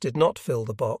bones did not fill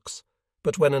the box,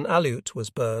 but when an Aleut was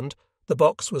burned, the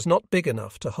box was not big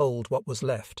enough to hold what was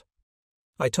left.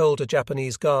 I told a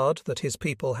Japanese guard that his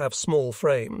people have small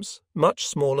frames, much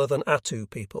smaller than Attu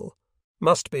people.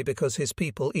 Must be because his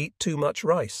people eat too much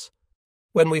rice.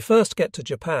 When we first get to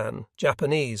Japan,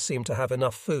 Japanese seem to have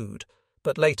enough food,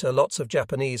 but later lots of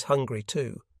Japanese hungry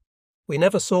too. We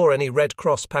never saw any Red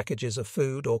Cross packages of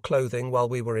food or clothing while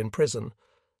we were in prison.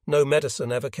 No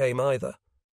medicine ever came either.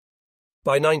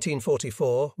 By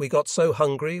 1944, we got so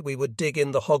hungry we would dig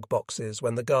in the hog boxes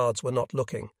when the guards were not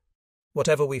looking.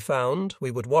 Whatever we found,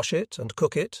 we would wash it and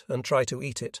cook it and try to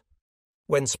eat it.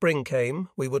 When spring came,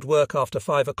 we would work after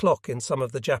 5 o'clock in some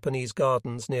of the Japanese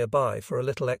gardens nearby for a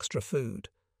little extra food.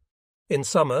 In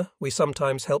summer, we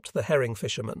sometimes helped the herring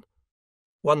fishermen.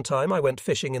 One time I went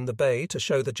fishing in the bay to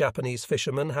show the Japanese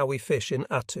fishermen how we fish in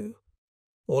Attu.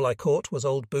 All I caught was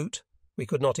old boot. We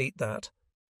could not eat that.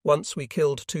 Once we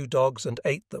killed 2 dogs and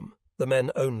ate them, the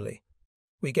men only.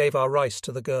 We gave our rice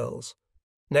to the girls.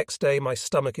 Next day my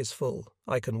stomach is full.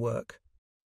 I can work.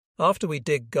 After we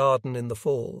dig garden in the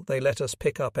fall, they let us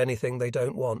pick up anything they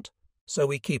don't want. So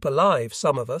we keep alive,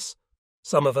 some of us.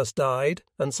 Some of us died,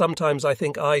 and sometimes I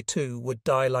think I too would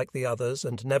die like the others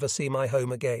and never see my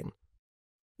home again.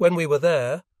 When we were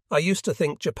there, I used to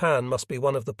think Japan must be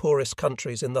one of the poorest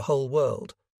countries in the whole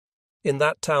world. In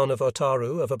that town of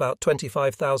Otaru of about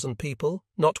 25,000 people,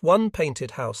 not one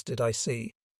painted house did I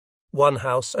see. One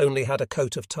house only had a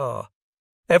coat of tar.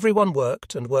 Everyone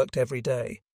worked and worked every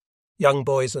day. Young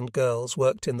boys and girls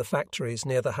worked in the factories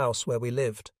near the house where we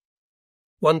lived.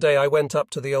 One day I went up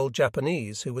to the old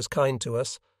Japanese, who was kind to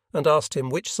us, and asked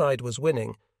him which side was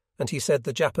winning, and he said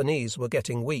the Japanese were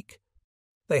getting weak.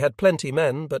 They had plenty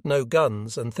men, but no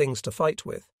guns and things to fight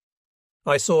with.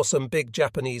 I saw some big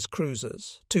Japanese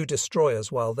cruisers, 2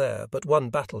 destroyers while there, but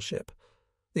 1 battleship.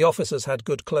 The officers had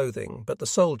good clothing, but the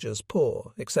soldiers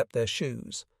poor, except their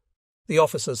shoes. The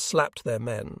officers slapped their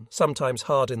men, sometimes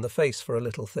hard in the face for a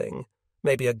little thing,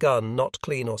 maybe a gun not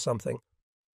clean or something.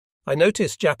 I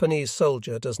noticed Japanese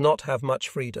soldier does not have much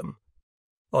freedom.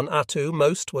 On Attu,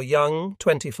 most were young,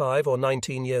 25 or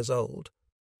 19 years old.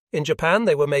 In Japan,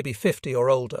 they were maybe 50 or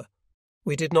older.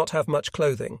 We did not have much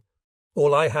clothing.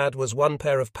 All I had was 1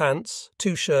 pair of pants,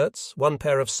 2 shirts, 1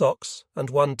 pair of socks, and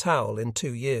 1 towel in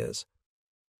 2 years.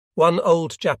 One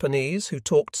old Japanese who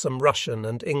talked some Russian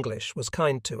and English was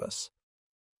kind to us.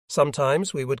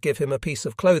 Sometimes we would give him a piece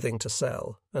of clothing to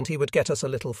sell, and he would get us a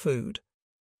little food.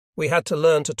 We had to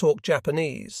learn to talk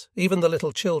Japanese, even the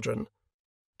little children.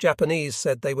 Japanese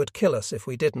said they would kill us if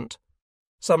we didn't.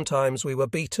 Sometimes we were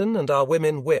beaten and our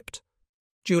women whipped.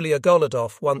 Julia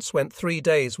Goludoff once went 3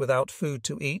 days without food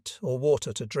to eat or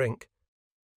water to drink.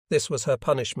 This was her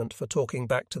punishment for talking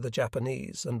back to the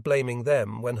Japanese and blaming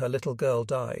them when her little girl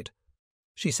died.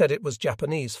 She said it was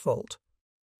Japanese' fault.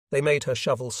 They made her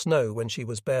shovel snow when she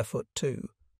was barefoot too.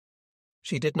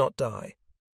 She did not die.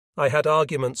 I had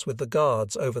arguments with the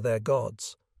guards over their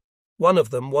gods. One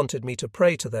of them wanted me to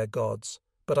pray to their gods,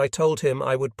 but I told him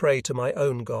I would pray to my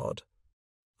own God.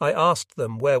 I asked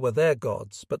them where were their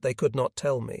gods, but they could not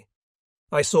tell me.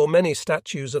 I saw many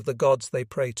statues of the gods they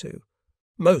pray to.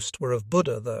 Most were of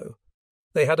Buddha, though.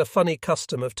 They had a funny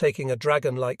custom of taking a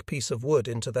dragon-like piece of wood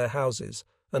into their houses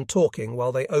and talking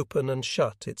while they open and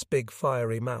shut its big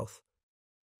fiery mouth.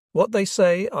 What they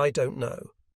say, I don't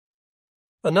know.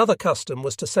 Another custom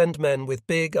was to send men with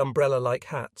big umbrella-like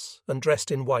hats and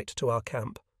dressed in white to our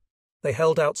camp. They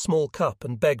held out small cup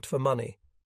and begged for money.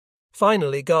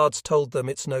 Finally, guards told them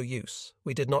it's no use.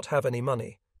 We did not have any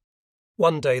money.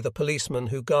 One day the policeman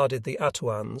who guarded the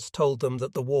Atuans told them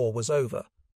that the war was over.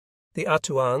 The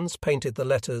Atuans painted the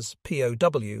letters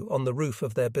POW on the roof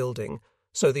of their building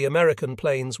so the American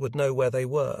planes would know where they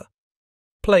were.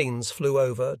 Planes flew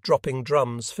over, dropping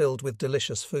drums filled with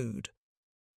delicious food.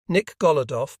 Nick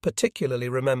Goludoff particularly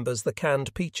remembers the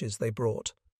canned peaches they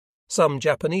brought. Some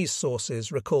Japanese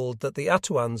sources recalled that the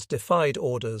Atuans defied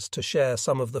orders to share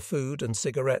some of the food and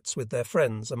cigarettes with their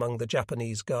friends among the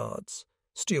Japanese guards.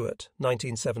 Stewart,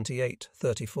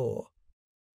 1978-34.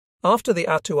 After the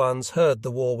Atuans heard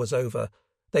the war was over,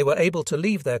 they were able to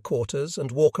leave their quarters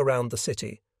and walk around the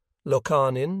city.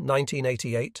 Locarnin,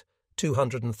 1988,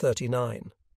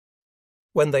 239.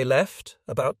 When they left,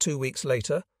 about 2 weeks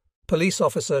later, police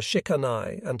officer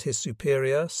Shikanai and his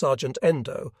superior, Sergeant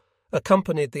Endo,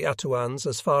 accompanied the Atuans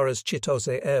as far as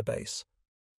Chitose Air Base.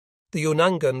 The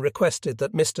Unangan requested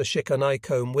that Mr. Shikanai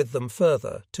come with them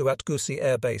further to Atgusi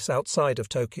Air Base outside of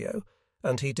Tokyo,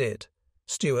 and he did.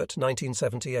 Stewart,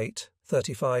 1978,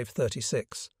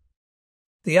 35-36.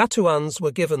 The Atuans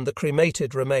were given the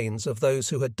cremated remains of those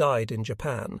who had died in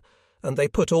Japan, and they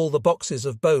put all the boxes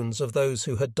of bones of those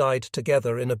who had died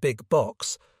together in a big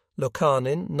box.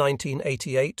 Locarnin,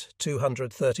 1988,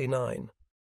 239.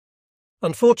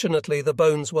 Unfortunately, the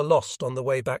bones were lost on the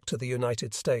way back to the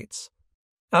United States.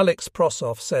 Alex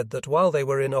Prossoff said that while they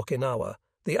were in Okinawa,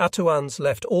 the Atuans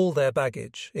left all their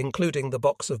baggage, including the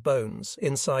box of bones,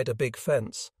 inside a big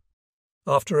fence.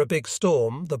 After a big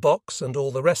storm, the box and all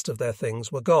the rest of their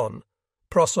things were gone.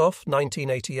 Prossoff,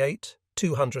 1988,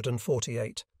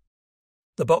 248.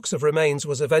 The box of remains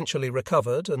was eventually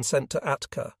recovered and sent to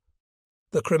Atka.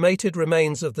 The cremated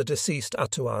remains of the deceased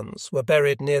Atuans were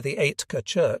buried near the Aitka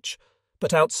church,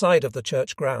 but outside of the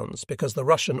church grounds because the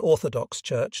Russian Orthodox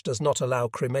Church does not allow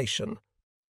cremation.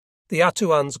 The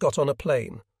Atuans got on a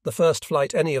plane, the first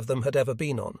flight any of them had ever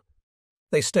been on.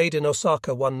 They stayed in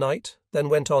Osaka one night, then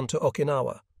went on to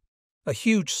Okinawa. A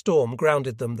huge storm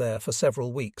grounded them there for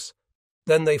several weeks.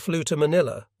 Then they flew to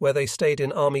Manila, where they stayed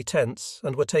in army tents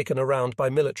and were taken around by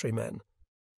military men.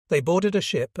 They boarded a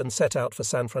ship and set out for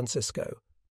San Francisco.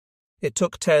 It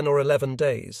took 10 or 11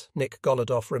 days, Nick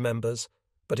Goludoff remembers,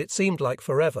 but it seemed like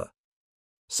forever.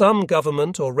 Some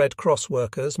government or Red Cross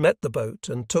workers met the boat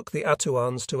and took the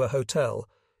Atuans to a hotel,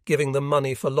 giving them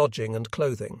money for lodging and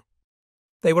clothing.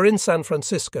 They were in San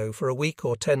Francisco for a week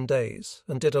or 10 days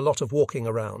and did a lot of walking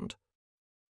around.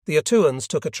 The Atuans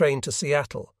took a train to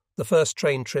Seattle, the first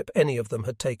train trip any of them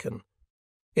had taken.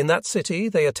 In that city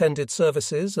they attended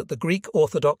services at the Greek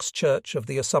Orthodox Church of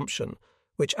the Assumption,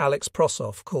 which Alex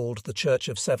Prossoff called the Church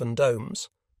of Seven Domes.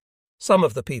 Some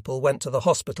of the people went to the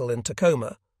hospital in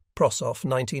Tacoma, Prossoff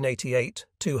 1988,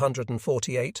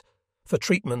 248, for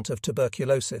treatment of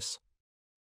tuberculosis.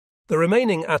 The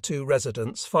remaining Attu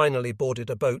residents finally boarded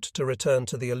a boat to return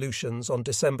to the Aleutians on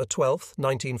December 12,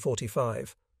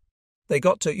 1945. They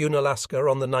got to Unalaska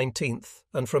on the 19th,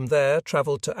 and from there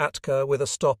travelled to Atka with a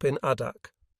stop in Adak,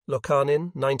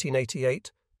 Lokanin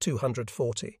 1988,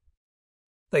 240.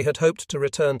 They had hoped to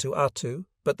return to Attu,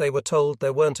 but they were told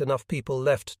there weren't enough people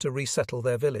left to resettle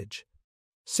their village.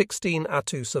 16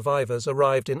 Attu survivors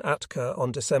arrived in Atka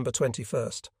on December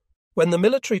 21st. When the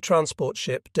military transport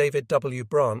ship David W.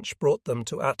 Branch brought them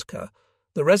to Atka,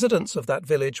 the residents of that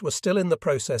village were still in the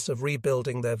process of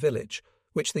rebuilding their village,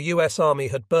 which the U.S. Army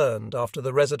had burned after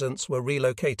the residents were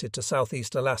relocated to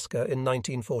southeast Alaska in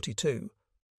 1942.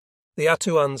 The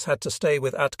Attuans had to stay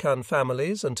with Atkan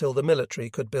families until the military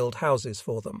could build houses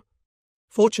for them.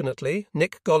 Fortunately,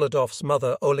 Nick Golodov's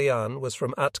mother Olean was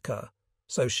from Atka,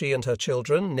 so she and her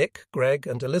children, Nick, Greg,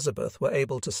 and Elizabeth, were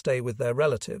able to stay with their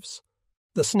relatives,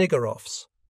 the Snigaroffs.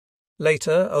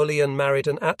 Later, Olean married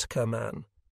an Atka man.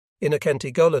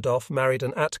 Innocenti Golodov married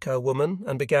an Atka woman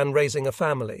and began raising a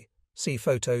family. See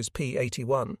photos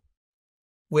P81.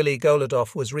 Willie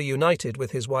Golodov was reunited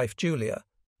with his wife Julia,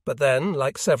 but then,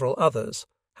 like several others,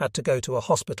 had to go to a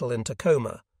hospital in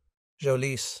Tacoma.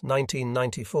 Jolis,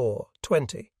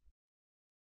 1994-20.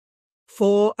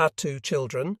 4 Attu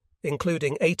children,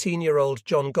 including 18-year-old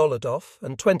John Golodov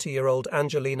and 20-year-old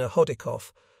Angelina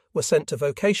Hodikov, were sent to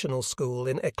vocational school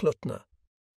in Eklutna.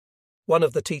 One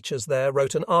of the teachers there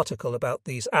wrote an article about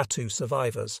these Attu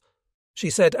survivors.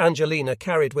 She said Angelina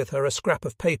carried with her a scrap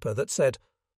of paper that said,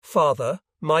 "Father,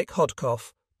 Mike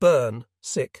Hodkoff, burn,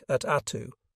 sick at Attu.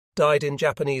 Died in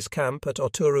Japanese camp at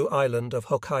Oturu Island of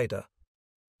Hokkaido.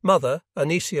 Mother,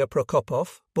 Anisia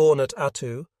Prokopov, born at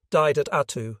Attu, died at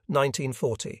Attu,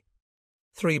 1940.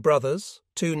 3 brothers,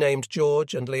 2 named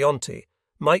George and Leonti.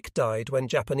 Mike died when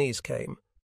Japanese came.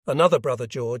 Another brother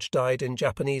George died in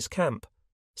Japanese camp.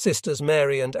 Sisters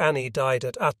Mary and Annie died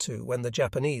at Attu when the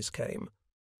Japanese came.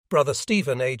 Brother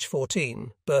Stephen, age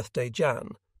 14, birthday Jan.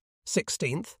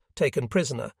 16th, taken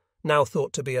prisoner, now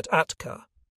thought to be at Atka.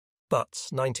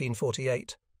 Butts,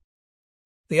 1948.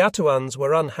 The Attuans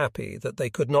were unhappy that they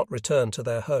could not return to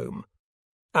their home.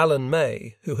 Alan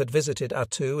May, who had visited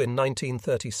Attu in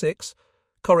 1936,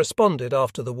 corresponded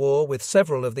after the war with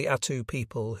several of the Attu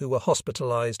people who were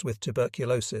hospitalized with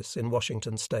tuberculosis in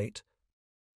Washington state.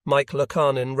 Mike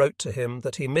Lokanin wrote to him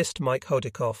that he missed Mike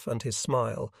Hodikoff and his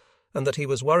smile, and that he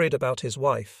was worried about his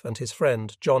wife and his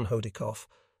friend John Hodikoff,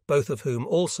 both of whom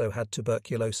also had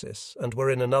tuberculosis and were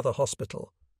in another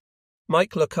hospital.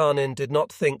 Mike Lokanin did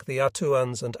not think the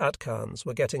Attuans and Atkans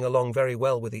were getting along very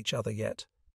well with each other yet.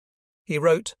 He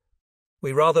wrote,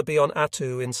 "We rather be on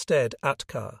Attu instead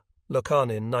Atka,"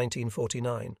 Lokanin,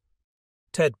 1949.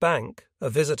 Ted Bank, a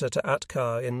visitor to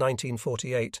Atka in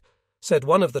 1948, said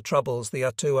one of the troubles the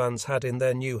Attuans had in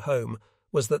their new home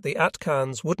was that the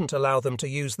Atkans wouldn't allow them to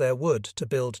use their wood to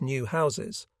build new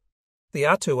houses. The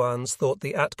Attuans thought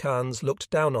the Atkans looked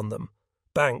down on them.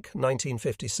 Bank,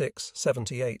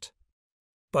 1956-78.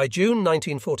 By June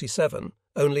 1947,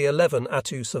 only 11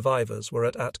 Attu survivors were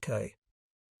at Atka.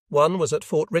 1 was at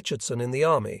Fort Richardson in the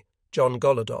Army, John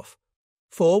Golodov.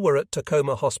 4 were at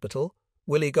Tacoma Hospital,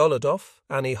 Willie Golodov,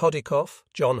 Annie Hodikoff,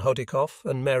 John Hodikoff,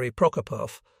 and Mary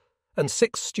Prokopov, and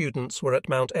 6 students were at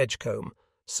Mount Edgecombe,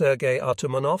 Sergei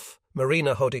Artumanov,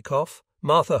 Marina Hodikoff,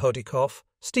 Martha Hodikoff,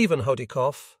 Stephen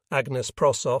Hodikoff, Agnes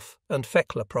Prossoff, and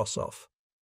Fekla Prossoff.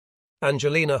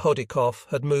 Angelina Hodikoff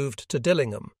had moved to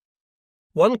Dillingham.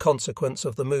 One consequence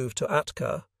of the move to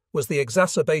Atka was the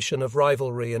exacerbation of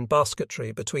rivalry in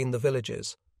basketry between the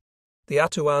villages. The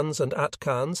Attuans and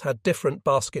Atkans had different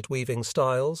basket-weaving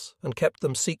styles and kept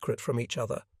them secret from each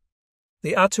other.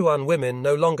 The Attuan women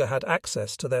no longer had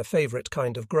access to their favourite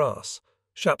kind of grass,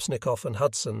 Shapsnikoff and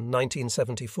Hudson,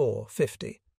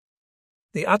 1974-50.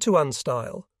 The Attuan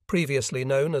style, previously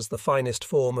known as the finest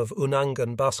form of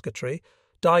Unangan basketry,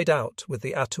 died out with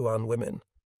the Attuan women.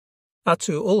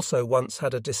 Attu also once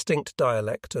had a distinct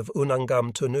dialect of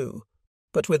Unangam Tunu,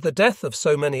 but with the death of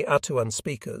so many Attuan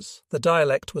speakers, the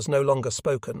dialect was no longer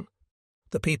spoken.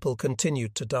 The people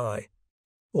continued to die.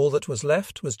 All that was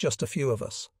left was just a few of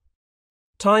us.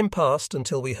 Time passed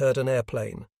until we heard an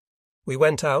airplane. We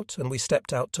went out and we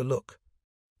stepped out to look.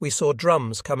 We saw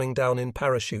drums coming down in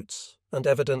parachutes, and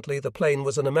evidently the plane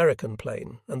was an American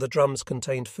plane and the drums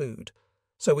contained food,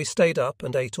 so we stayed up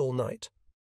and ate all night.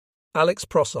 Alex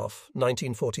Prossoff,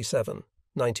 1947,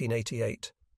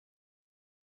 1988.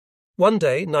 One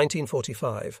day,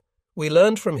 1945, we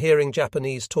learned from hearing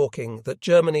Japanese talking that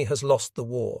Germany has lost the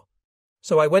war.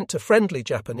 So I went to friendly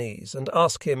Japanese and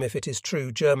asked him if it is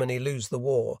true Germany lose the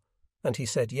war, and he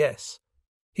said yes.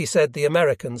 He said the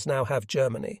Americans now have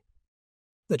Germany.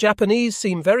 The Japanese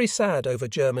seem very sad over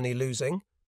Germany losing.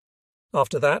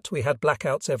 After that, we had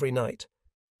blackouts every night.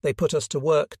 They put us to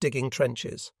work digging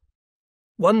trenches.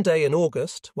 One day in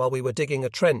August, while we were digging a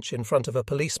trench in front of a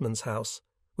policeman's house,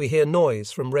 we hear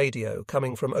noise from radio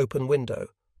coming from open window.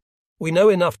 We know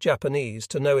enough Japanese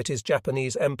to know it is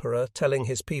Japanese emperor telling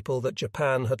his people that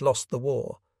Japan had lost the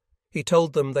war. He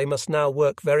told them they must now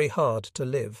work very hard to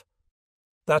live.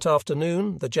 That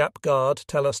afternoon, the Jap guard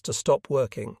tell us to stop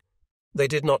working. They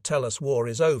did not tell us war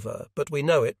is over, but we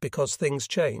know it because things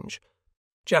change.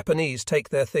 Japanese take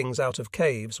their things out of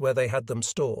caves where they had them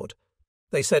stored.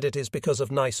 They said it is because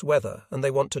of nice weather and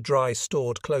they want to dry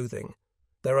stored clothing.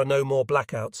 There are no more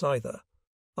blackouts either.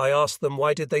 I asked them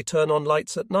why did they turn on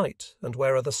lights at night, and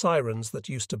where are the sirens that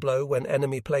used to blow when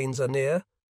enemy planes are near?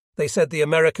 They said the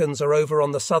Americans are over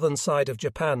on the southern side of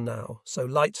Japan now, so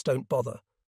lights don't bother.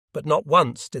 But not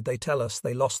once did they tell us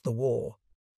they lost the war.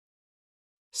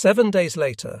 7 days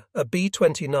later, a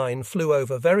B-29 flew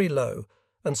over very low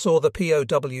and saw the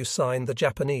POW sign the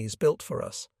Japanese built for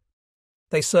us.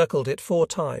 They circled it 4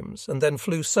 times and then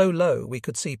flew so low we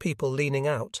could see people leaning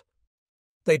out.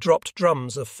 They dropped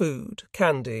drums of food,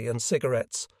 candy and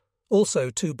cigarettes,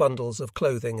 also 2 bundles of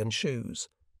clothing and shoes.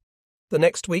 The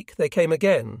next week they came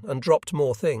again and dropped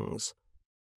more things.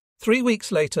 3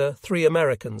 weeks later, 3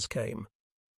 Americans came.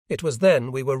 It was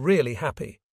then we were really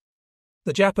happy.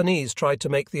 The Japanese tried to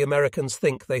make the Americans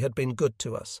think they had been good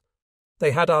to us.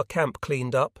 They had our camp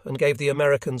cleaned up and gave the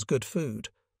Americans good food.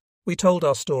 We told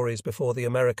our stories before the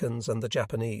Americans and the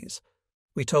Japanese.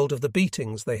 We told of the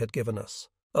beatings they had given us,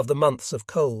 of the months of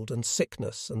cold and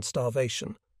sickness and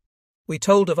starvation. We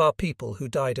told of our people who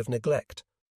died of neglect.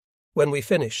 When we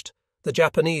finished, the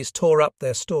Japanese tore up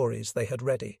their stories they had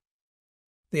ready.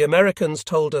 The Americans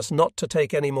told us not to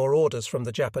take any more orders from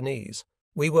the Japanese.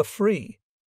 We were free.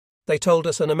 They told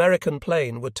us an American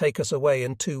plane would take us away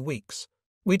in 2 weeks.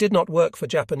 We did not work for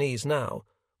Japanese now.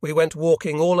 We went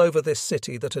walking all over this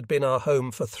city that had been our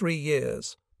home for 3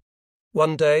 years.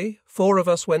 One day, 4 of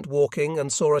us went walking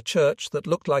and saw a church that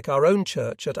looked like our own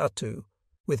church at Atu,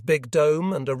 with big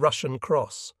dome and a Russian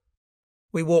cross.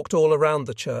 We walked all around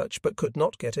the church but could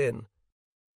not get in.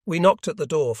 We knocked at the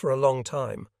door for a long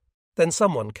time. Then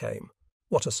someone came.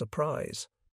 What a surprise.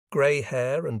 Grey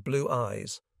hair and blue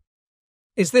eyes.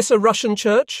 "Is this a Russian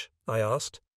church?" I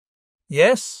asked.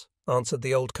 "Yes," answered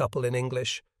the old couple in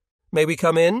English. "May we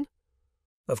come in?"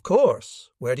 "Of course.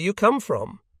 Where do you come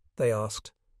from?" they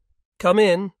asked. "Come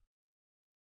in."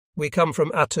 "We come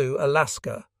from Atu,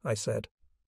 Alaska," I said.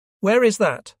 "Where is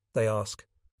that?" they asked.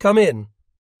 "Come in."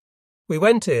 We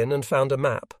went in and found a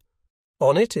map.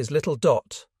 On it is little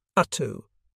dot, Atu.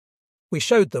 We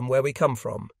showed them where we come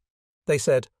from. They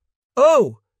said,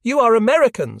 "Oh, you are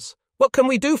Americans! What can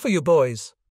we do for you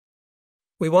boys?"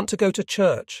 "We want to go to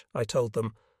church," I told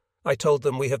them. I told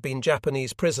them we have been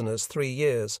Japanese prisoners 3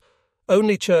 years.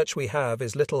 Only church we have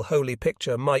is little holy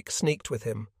picture Mike sneaked with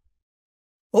him.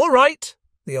 "All right,"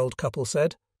 the old couple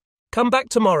said. "Come back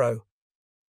tomorrow."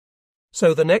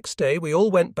 So the next day we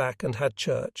all went back and had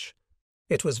church.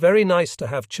 It was very nice to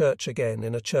have church again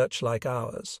in a church like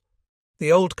ours.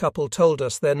 The old couple told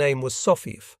us their name was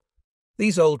Sofif.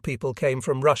 These old people came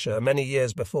from Russia many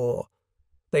years before.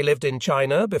 They lived in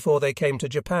China before they came to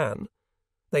Japan.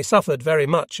 They suffered very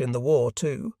much in the war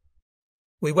too.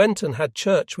 We went and had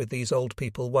church with these old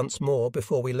people once more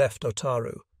before we left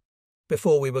Otaru.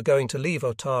 Before we were going to leave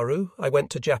Otaru, I went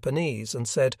to Japanese and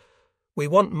said, "We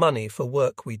want money for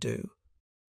work we do."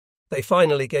 They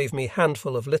finally gave me a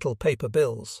handful of little paper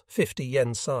bills, 50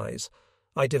 yen size.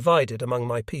 I divided among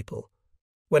my people.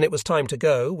 When it was time to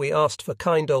go, we asked for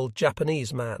kind old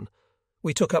Japanese man.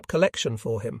 We took up collection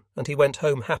for him, and he went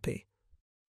home happy.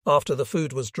 After the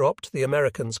food was dropped, the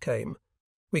Americans came.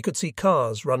 We could see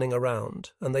cars running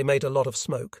around, and they made a lot of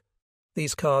smoke.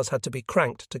 These cars had to be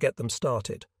cranked to get them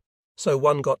started. So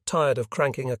one got tired of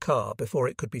cranking a car before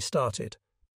it could be started.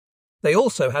 They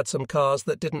also had some cars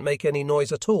that didn't make any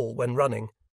noise at all when running.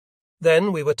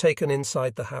 Then we were taken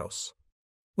inside the house.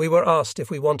 We were asked if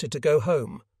we wanted to go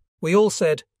home. We all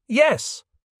said, "Yes."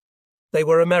 They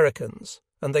were Americans,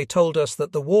 and they told us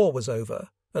that the war was over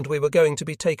and we were going to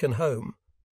be taken home.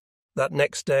 That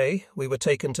next day, we were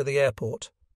taken to the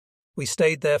airport. We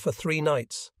stayed there for 3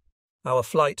 nights. Our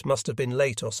flight must have been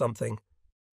late or something.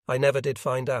 I never did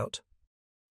find out.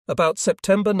 About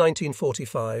September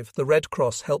 1945, the Red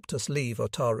Cross helped us leave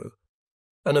Otaru.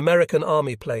 An American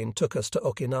Army plane took us to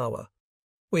Okinawa.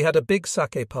 We had a big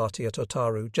sake party at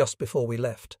Otaru just before we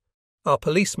left. Our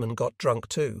policeman got drunk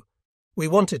too. We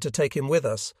wanted to take him with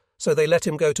us, so they let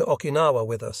him go to Okinawa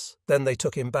with us, then they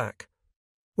took him back.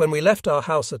 When we left our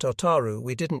house at Otaru,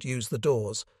 we didn't use the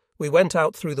doors. We went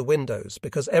out through the windows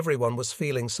because everyone was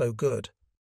feeling so good.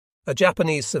 A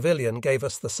Japanese civilian gave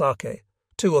us the sake,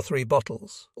 2 or 3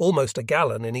 bottles, almost a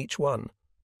gallon in each one.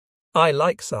 I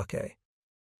like sake.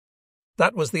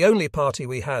 That was the only party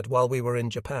we had while we were in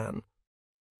Japan.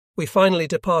 We finally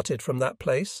departed from that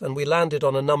place and we landed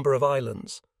on a number of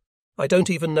islands. I don't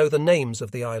even know the names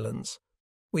of the islands.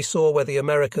 We saw where the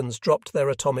Americans dropped their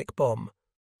atomic bomb.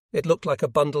 It looked like a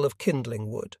bundle of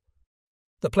kindling wood.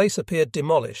 The place appeared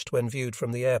demolished when viewed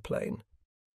from the airplane.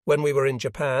 When we were in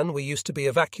Japan, we used to be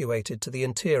evacuated to the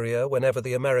interior whenever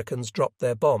the Americans dropped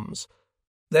their bombs.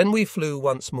 Then we flew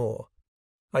once more.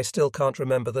 I still can't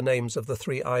remember the names of the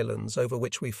 3 islands over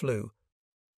which we flew.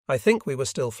 I think we were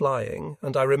still flying,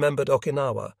 and I remembered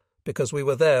Okinawa, because we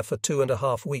were there for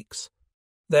 2.5 weeks.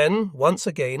 Then, once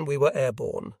again, we were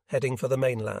airborne, heading for the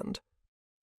mainland.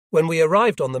 When we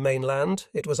arrived on the mainland,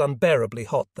 it was unbearably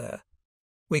hot there.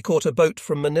 We caught a boat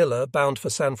from Manila bound for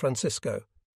San Francisco.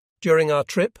 During our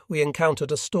trip, we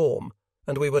encountered a storm,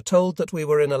 and we were told that we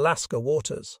were in Alaska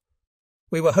waters.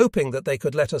 We were hoping that they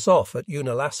could let us off at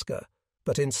Unalaska,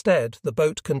 but instead the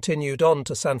boat continued on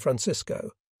to San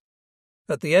Francisco.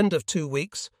 At the end of 2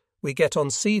 weeks, we get on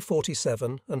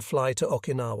C-47 and fly to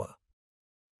Okinawa.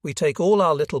 We take all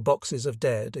our little boxes of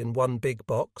dead in one big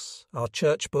box, our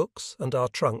church books and our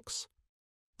trunks.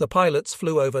 The pilots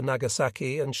flew over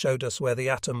Nagasaki and showed us where the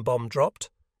atom bomb dropped.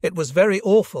 It was very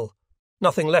awful.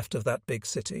 Nothing left of that big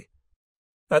city.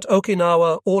 At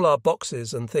Okinawa, all our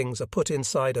boxes and things are put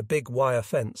inside a big wire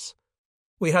fence.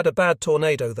 We had a bad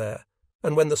tornado there,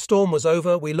 and when the storm was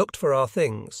over, we looked for our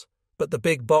things, but the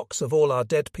big box of all our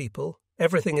dead people,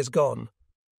 everything is gone.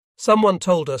 Someone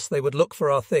told us they would look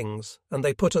for our things, and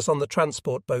they put us on the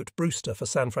transport boat Brewster for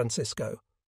San Francisco.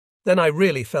 Then I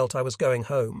really felt I was going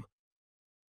home.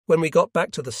 When we got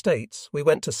back to the States, we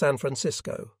went to San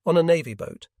Francisco on a Navy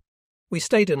boat. We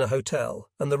stayed in a hotel,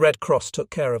 and the Red Cross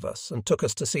took care of us and took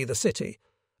us to see the city,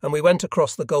 and we went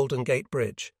across the Golden Gate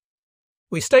Bridge.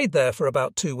 We stayed there for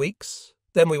about 2 weeks,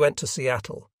 then we went to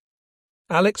Seattle.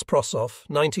 Alex Prossoff,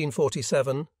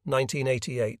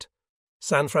 1947-1988,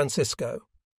 San Francisco.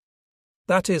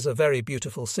 That is a very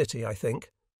beautiful city, I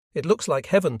think. It looks like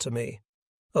heaven to me.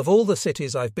 Of all the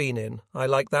cities I've been in, I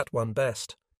like that one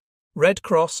best. Red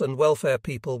Cross and welfare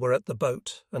people were at the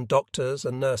boat, and doctors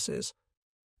and nurses.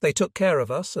 They took care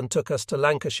of us and took us to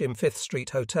Lancashire 5th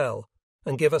Street Hotel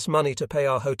and give us money to pay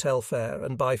our hotel fare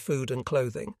and buy food and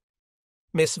clothing.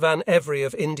 Miss Van Every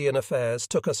of Indian Affairs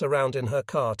took us around in her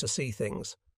car to see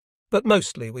things. But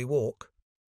mostly we walk.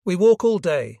 We walk all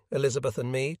day, Elizabeth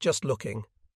and me, just looking.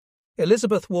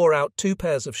 Elizabeth wore out 2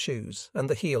 pairs of shoes and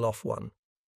the heel off one.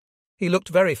 He looked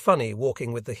very funny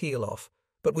walking with the heel off,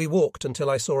 but we walked until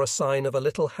I saw a sign of a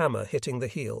little hammer hitting the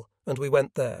heel, and we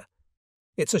went there.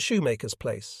 It's a shoemaker's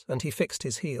place, and he fixed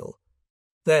his heel.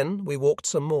 Then we walked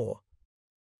some more.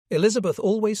 Elizabeth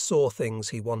always saw things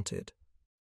he wanted.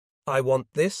 "I want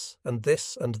this and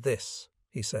this and this,"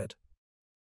 he said.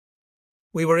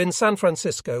 We were in San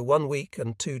Francisco 1 week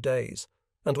and 2 days,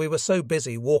 and we were so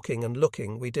busy walking and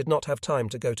looking we did not have time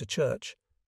to go to church.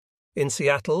 In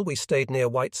Seattle we stayed near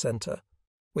White Center.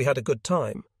 We had a good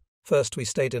time. First we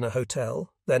stayed in a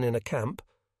hotel, then in a camp,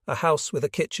 a house with a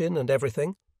kitchen and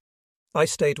everything. I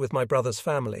stayed with my brother's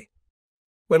family.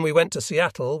 When we went to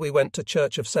Seattle, we went to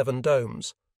Church of 7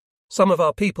 Domes. Some of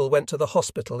our people went to the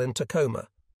hospital in Tacoma.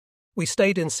 We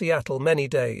stayed in Seattle many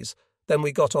days, then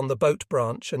we got on the boat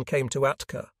branch and came to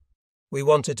Atka. We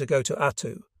wanted to go to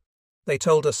Attu. They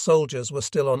told us soldiers were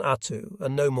still on Attu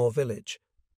and no more village.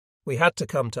 We had to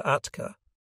come to Atka.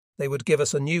 They would give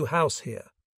us a new house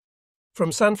here.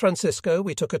 From San Francisco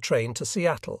we took a train to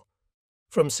Seattle.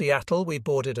 From Seattle we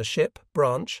boarded a ship,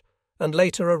 branch, and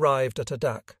later arrived at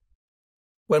Adak.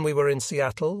 When we were in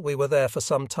Seattle we were there for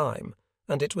some time,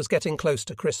 and it was getting close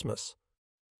to Christmas.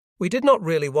 We did not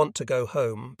really want to go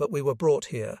home, but we were brought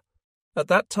here. At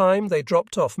that time they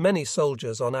dropped off many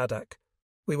soldiers on Adak.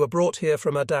 We were brought here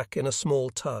from Adak in a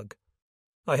small tug.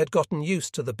 I had gotten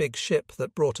used to the big ship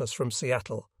that brought us from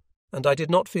Seattle, and I did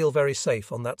not feel very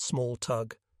safe on that small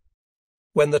tug.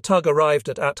 When the tug arrived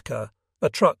at Atka, a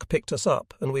truck picked us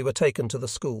up and we were taken to the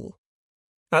school.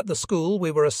 At the school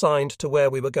we were assigned to where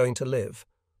we were going to live.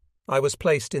 I was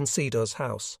placed in Cedar's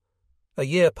house. A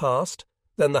year passed,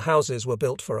 then the houses were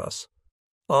built for us.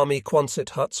 Army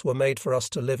Quonset huts were made for us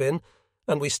to live in,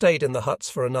 and we stayed in the huts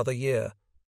for another year.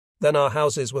 Then our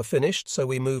houses were finished, so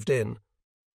we moved in.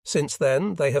 Since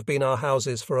then, they have been our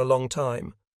houses for a long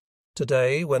time.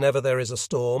 Today, whenever there is a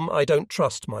storm, I don't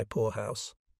trust my poor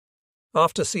house.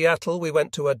 After Seattle, we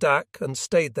went to Adak and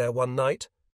stayed there one night.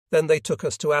 Then they took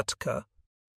us to Atka.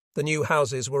 The new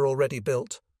houses were already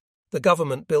built. The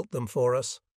government built them for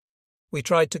us. We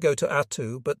tried to go to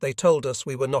Attu, but they told us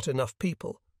we were not enough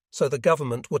people, so the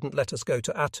government wouldn't let us go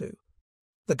to Attu.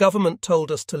 The government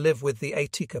told us to live with the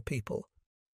Atika people.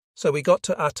 So we got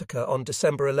to Attica on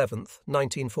December 11th,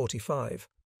 1945.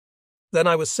 Then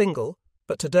I was single,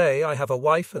 but today I have a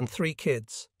wife and 3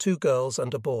 kids, 2 girls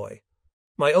and a boy.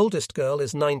 My oldest girl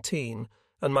is 19,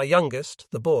 and my youngest,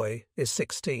 the boy, is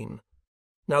 16.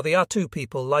 Now the Attu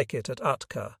people like it at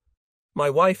Atka. My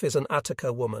wife is an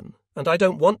Attica woman, and I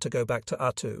don't want to go back to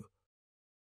Attu.